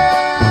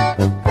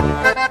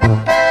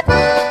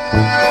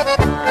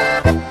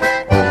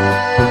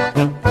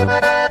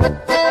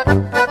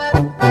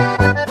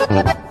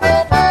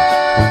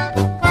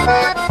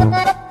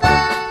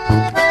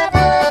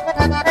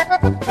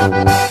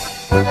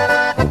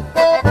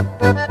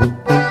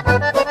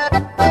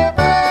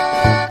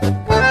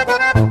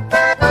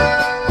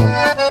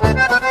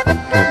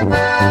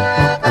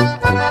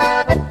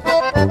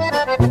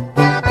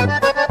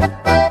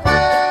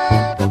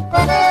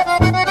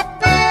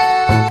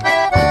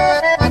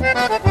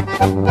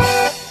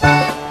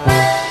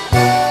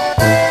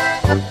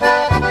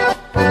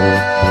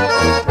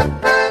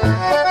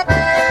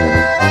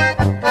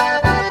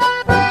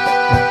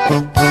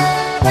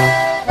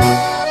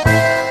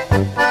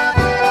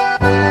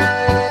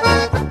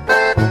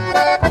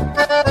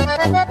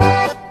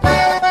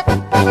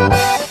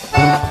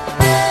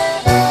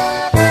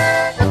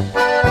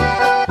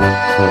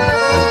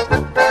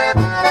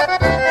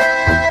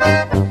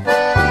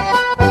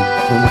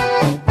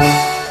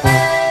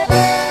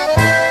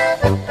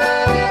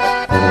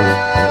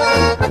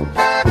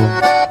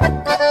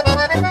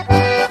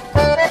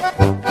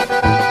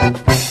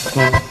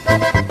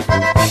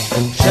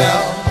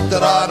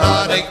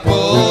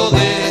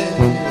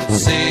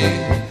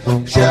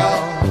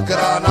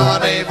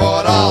 Granare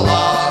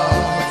vorala.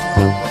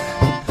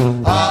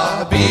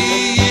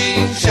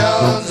 Abin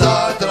shall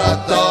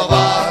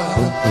zadratova,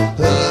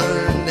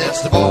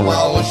 Ernest Voma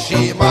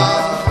Oshima.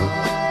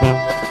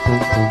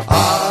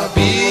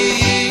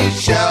 Abin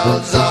shall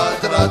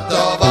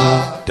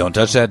zadratova. Don't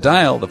touch that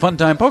dial. The Fun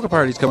Time Polka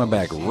Party's coming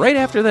back right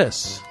after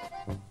this.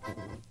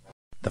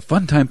 The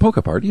Fun Time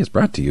Polka Party is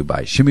brought to you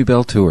by Shimmy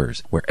Bell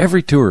Tours, where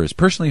every tour is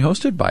personally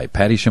hosted by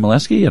Patty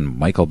Shimoleski and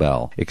Michael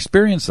Bell.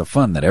 Experience the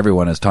fun that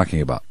everyone is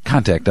talking about.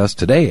 Contact us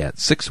today at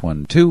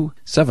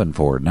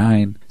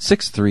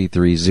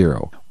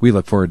 612-749-6330. We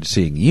look forward to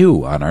seeing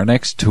you on our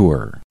next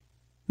tour.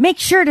 Make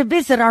sure to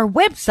visit our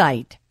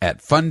website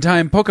at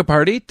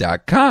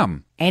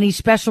funtimepolkaparty.com. Any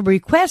special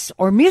requests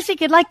or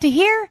music you'd like to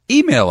hear?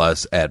 Email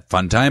us at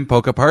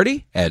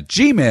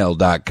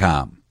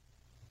funtimepolkaparty@gmail.com.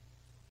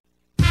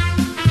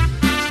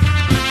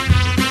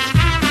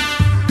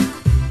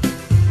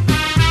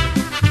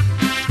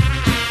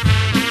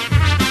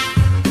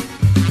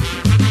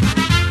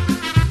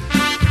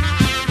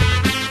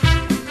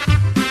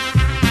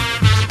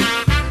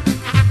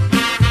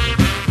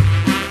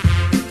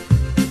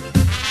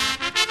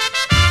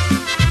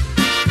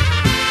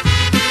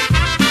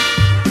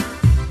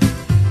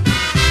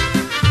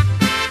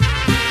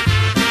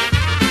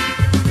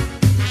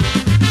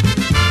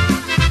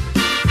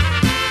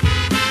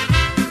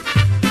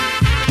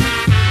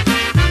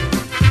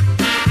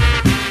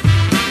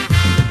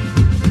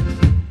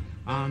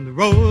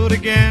 Road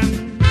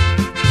again.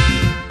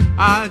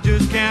 I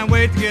just can't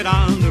wait to get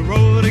on the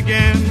road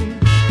again.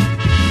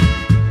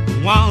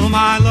 While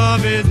my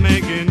love is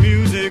making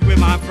music with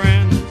my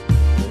friends,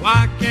 oh,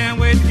 I can't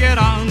wait to get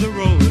on the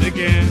road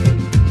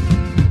again.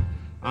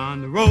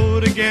 On the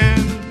road again,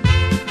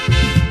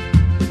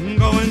 I'm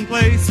going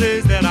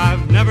places that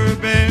I've never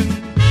been,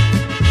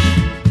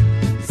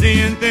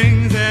 seeing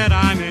things that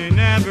I may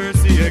never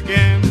see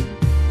again.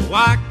 Oh,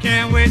 I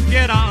can't wait to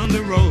get on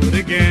the road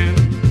again.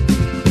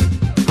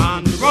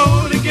 On the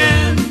road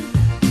again,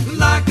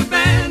 like a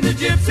band of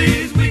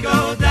gypsies, we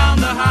go down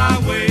the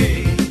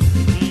highway.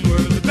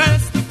 We're the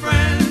best of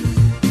friends,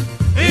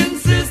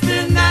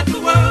 insisting that the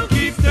world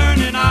keeps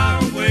turning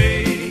our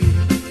way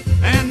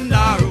and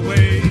our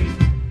way.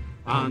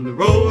 On the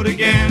road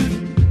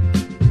again,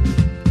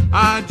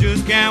 I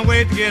just can't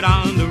wait to get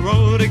on the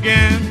road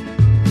again.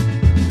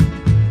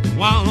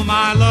 While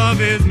my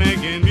love is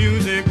making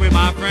music with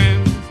my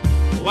friends,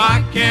 oh,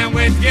 I can't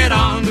wait to get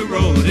on the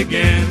road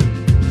again.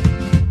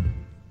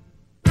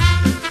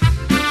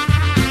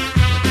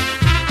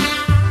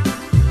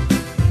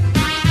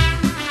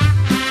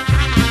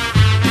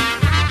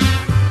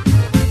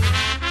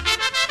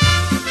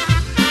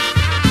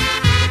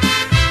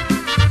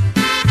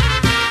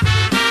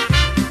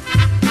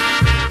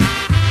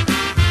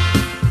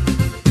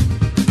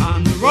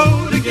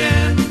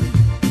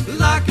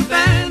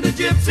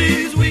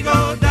 Gypsies, we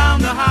go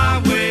down the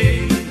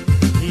highway.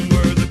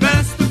 We're the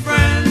best of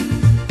friends,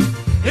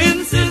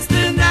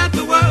 insisting that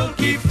the world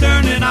keeps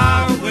turning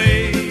our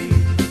way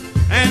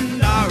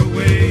and our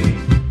way.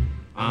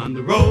 On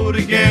the road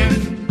again,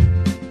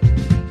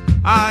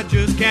 I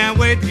just can't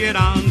wait to get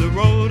on the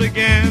road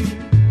again.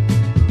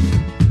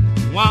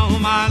 While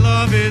my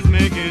love is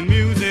making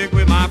music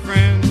with my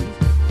friends,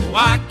 oh,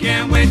 I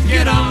can't wait to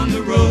get on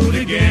the road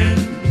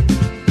again.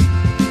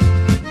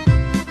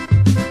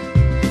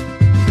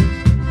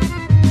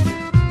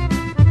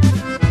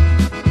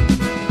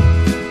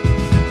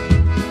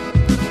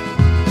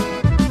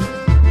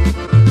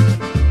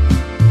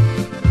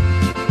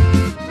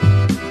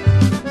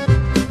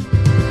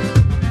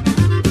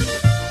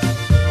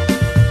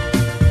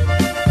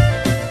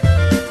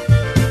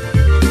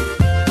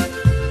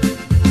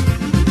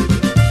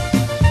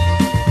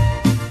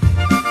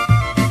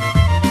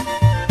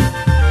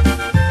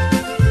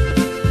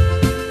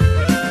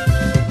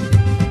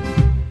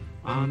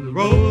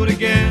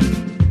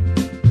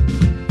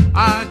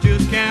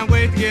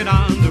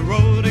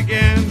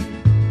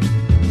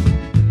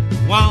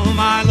 While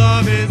my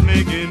love is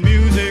making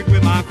music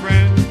with my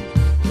friends,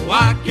 oh,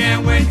 I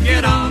can't wait to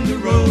get on the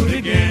road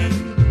again.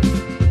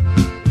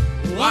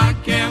 Oh, I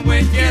can't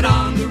wait to get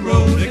on the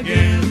road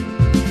again.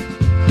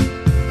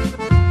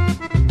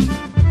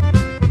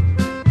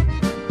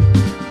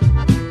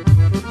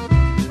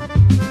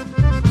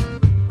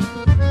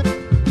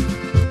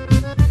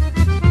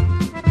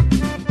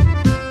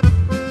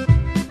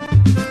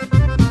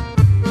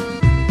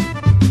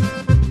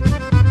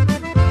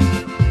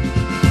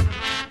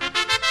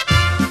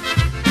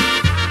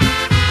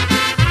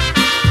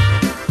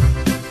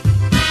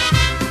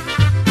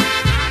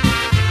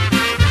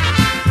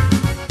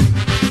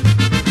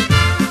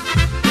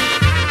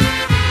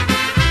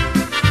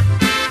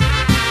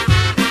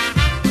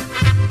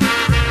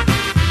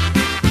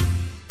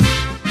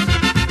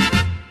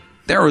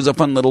 There was a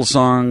fun little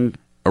song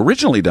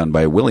originally done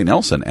by Willie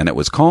Nelson, and it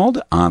was called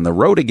On the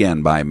Road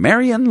Again by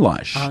Marion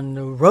Lush. On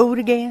the road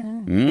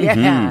again? Mm-hmm.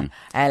 Yeah,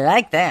 I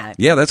like that.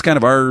 Yeah, that's kind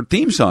of our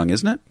theme song,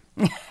 isn't it?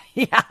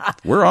 Yeah.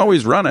 We're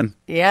always running.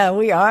 Yeah,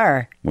 we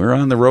are. We're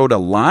on the road a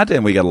lot,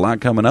 and we got a lot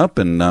coming up,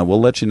 and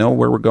we'll let you know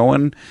where we're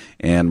going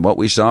and what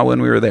we saw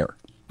when we were there.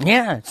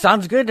 Yeah,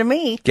 sounds good to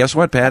me. Guess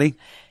what, Patty?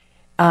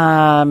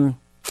 I'm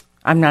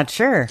not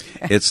sure.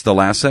 It's the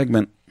last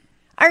segment.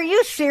 Are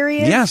you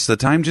serious? Yes, the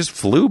time just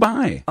flew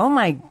by. Oh,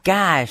 my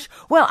gosh.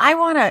 Well, I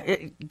want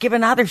to give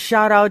another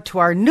shout-out to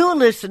our new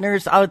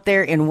listeners out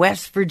there in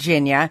West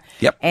Virginia.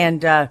 Yep.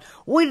 And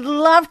we'd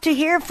love to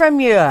hear from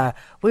you.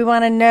 We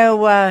want to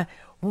know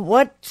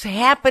what's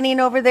happening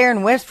over there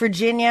in West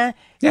Virginia.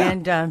 Yeah.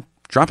 And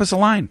drop us a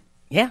line.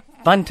 Yeah,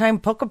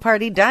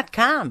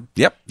 funtimepolkaparty.com.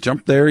 Yep,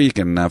 jump there. You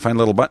can find a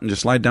little button.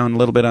 Just slide down a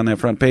little bit on that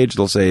front page.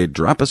 It'll say,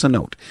 drop us a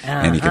note.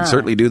 And you can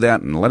certainly do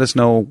that and let us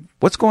know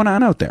what's going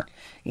on out there.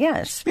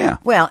 Yes. Yeah.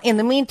 Well, in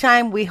the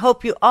meantime, we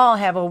hope you all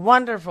have a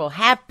wonderful,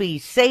 happy,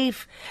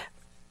 safe,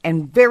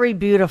 and very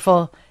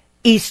beautiful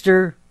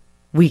Easter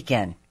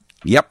weekend.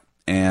 Yep.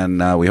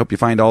 And we hope you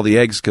find all the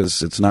eggs,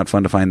 because it's not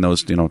fun to find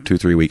those,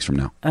 2-3 weeks from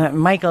now.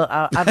 Michael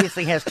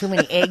obviously has too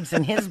many eggs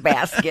in his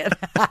basket.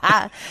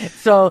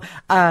 So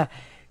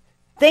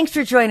thanks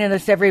for joining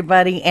us,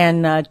 everybody.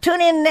 And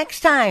tune in next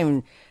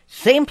time.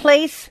 Same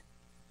place.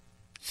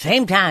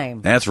 Same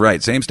time. That's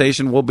right. Same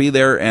station. We'll be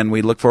there, and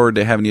we look forward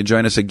to having you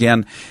join us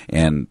again.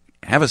 And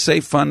have a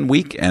safe, fun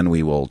week, and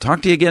we will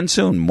talk to you again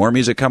soon. More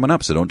music coming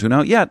up, so don't tune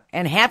out yet.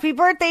 And happy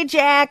birthday,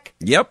 Jack.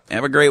 Yep.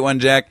 Have a great one,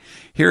 Jack.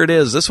 Here it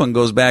is. This one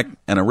goes back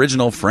an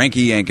original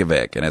Frankie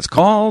Yankovic, and it's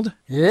called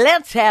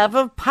Let's Have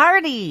a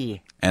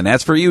Party. And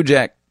that's for you,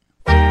 Jack.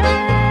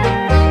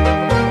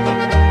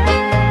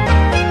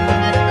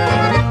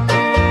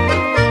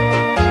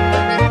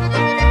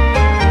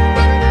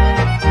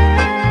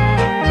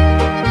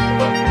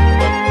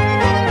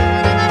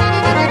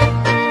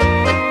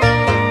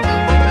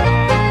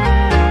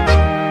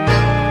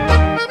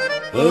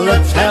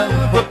 Let's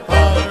have a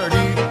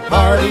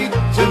party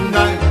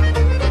tonight.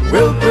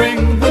 We'll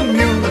bring the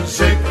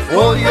music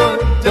for your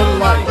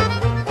delight.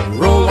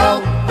 Roll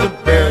out the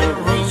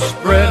barrels,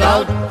 spread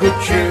out good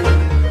cheer.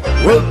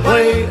 We'll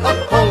play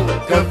a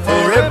polka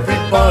for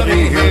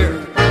everybody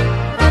here.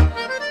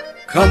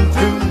 Come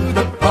to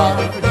the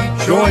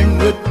party, join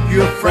with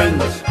your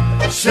friends,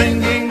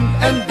 singing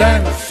and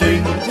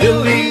dancing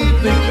till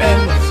evening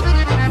ends.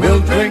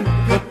 We'll drink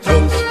a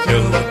toast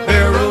till the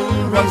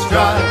barrel runs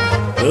dry.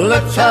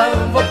 Let's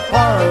have a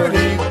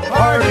party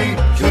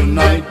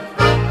tonight.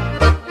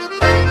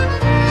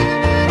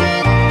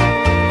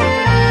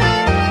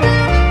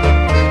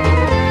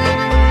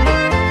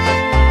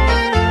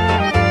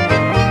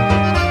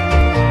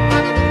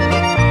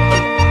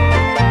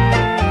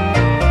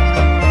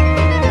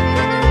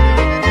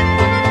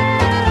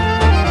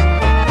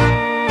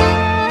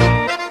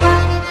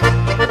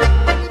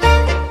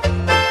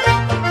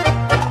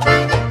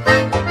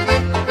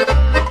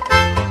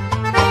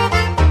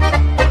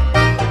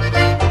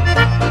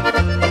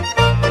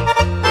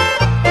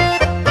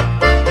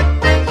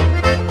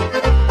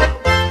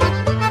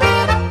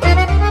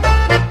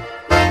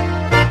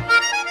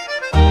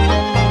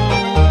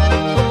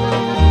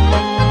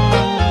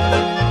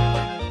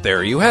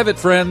 There you have it,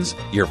 friends.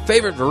 Your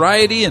favorite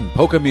variety in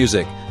polka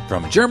music.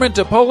 From German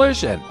to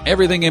Polish and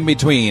everything in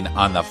between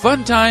on the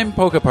Fun Time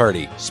Polka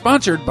Party,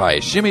 sponsored by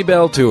Shimmy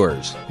Bell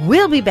Tours.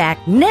 We'll be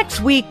back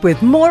next week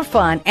with more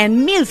fun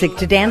and music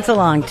to dance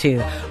along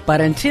to.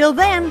 But until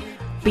then,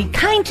 be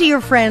kind to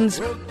your friends,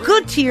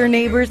 good to your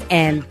neighbors,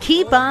 and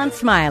keep on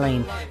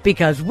smiling,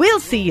 because we'll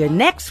see you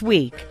next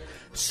week.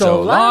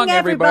 So long,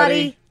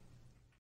 everybody.